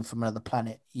alien from another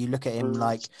planet. You look at him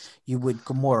like you would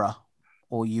Gamora,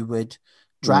 or you would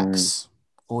Drax.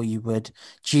 Or you would,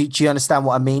 do you understand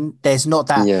what I mean? There's not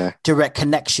that direct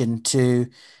connection to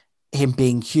him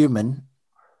being human.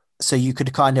 So you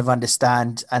could kind of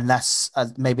understand, and that's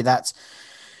maybe that's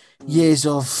years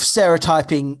of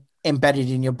stereotyping embedded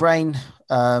in your brain.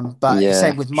 But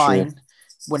same with mine.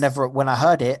 When I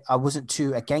heard it, I wasn't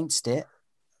too against it.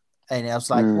 And I was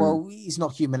like, well, he's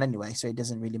not human anyway, so it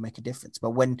doesn't really make a difference.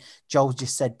 But when Joel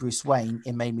just said Bruce Wayne,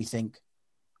 it made me think,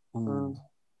 ooh.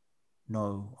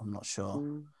 No, I'm not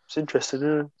sure. It's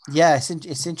interesting. Yeah,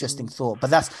 it's interesting thought, but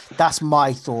that's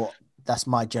my thought. That's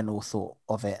my general thought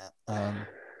of it.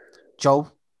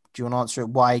 Joel, do you want to answer it?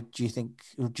 Why do you think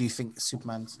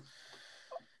Superman's?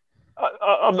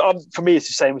 For me, it's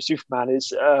the same with Superman.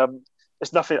 It's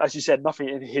nothing, as you said, nothing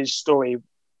in his story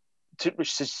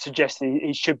which suggests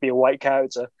he should be a white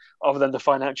character, other than the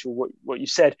financial what you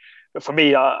said. But for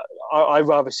me, I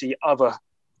rather see other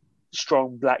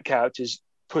strong black characters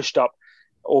pushed up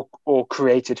or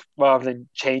created, rather than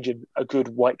changing a good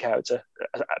white character.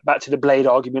 Back to the Blade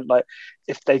argument, like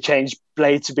if they changed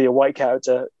Blade to be a white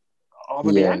character, I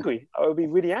would be angry. I would be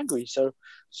really angry. So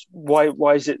why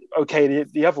is it okay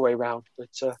the other way around? But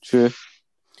true.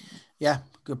 Yeah,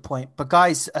 good point. But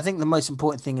guys, I think the most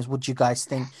important thing is what you guys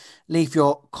think. Leave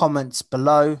your comments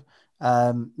below.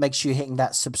 Make sure you're hitting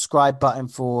that subscribe button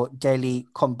for daily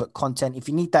comic book content. If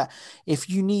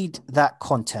you need that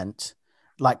content,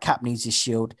 like Cap needs his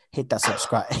shield, hit that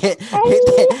subscribe.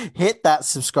 hit that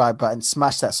subscribe button.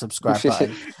 Smash that subscribe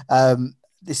button.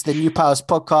 This is the New Powers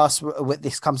podcast.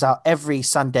 This comes out every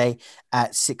Sunday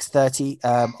at 6:30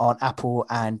 on Apple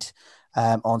and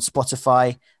on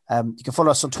Spotify. You can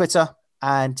follow us on Twitter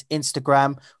and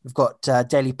Instagram. We've got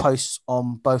daily posts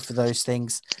on both of those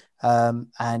things.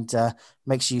 And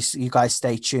make sure you guys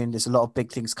stay tuned. There's a lot of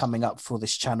big things coming up for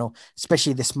this channel,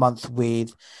 especially this month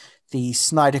with the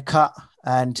Snyder Cut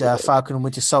and Falcon and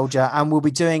Winter Soldier. And we'll be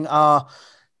doing our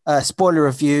spoiler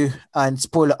review and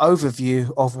spoiler overview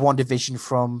of WandaVision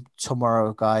from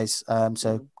tomorrow, guys.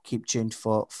 So keep tuned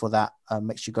for that.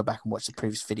 Make sure you go back and watch the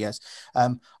previous videos.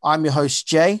 I'm your host,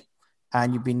 Jay,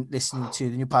 and you've been listening to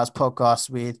the New Powers podcast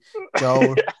with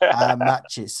Joel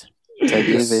Matches. Take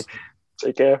it easy.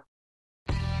 Take care.